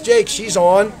 Candace Jake, she's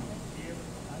on.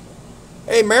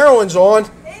 Hey, Marilyn's on.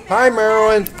 Hi,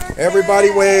 Marilyn. Everybody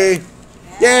wave.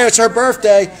 Yeah, it's her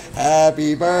birthday.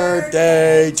 Happy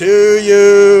birthday to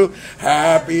you.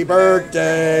 Happy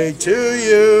birthday to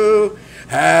you.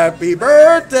 Happy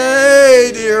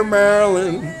birthday, dear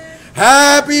Marilyn.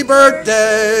 Happy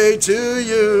birthday to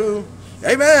you.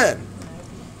 Amen.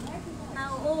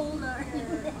 How old are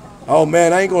you? Oh,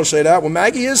 man, I ain't going to say that. Well,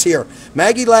 Maggie is here.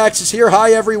 Maggie Lax is here.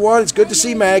 Hi, everyone. It's good to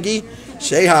see Maggie.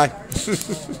 Say hi.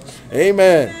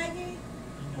 Amen.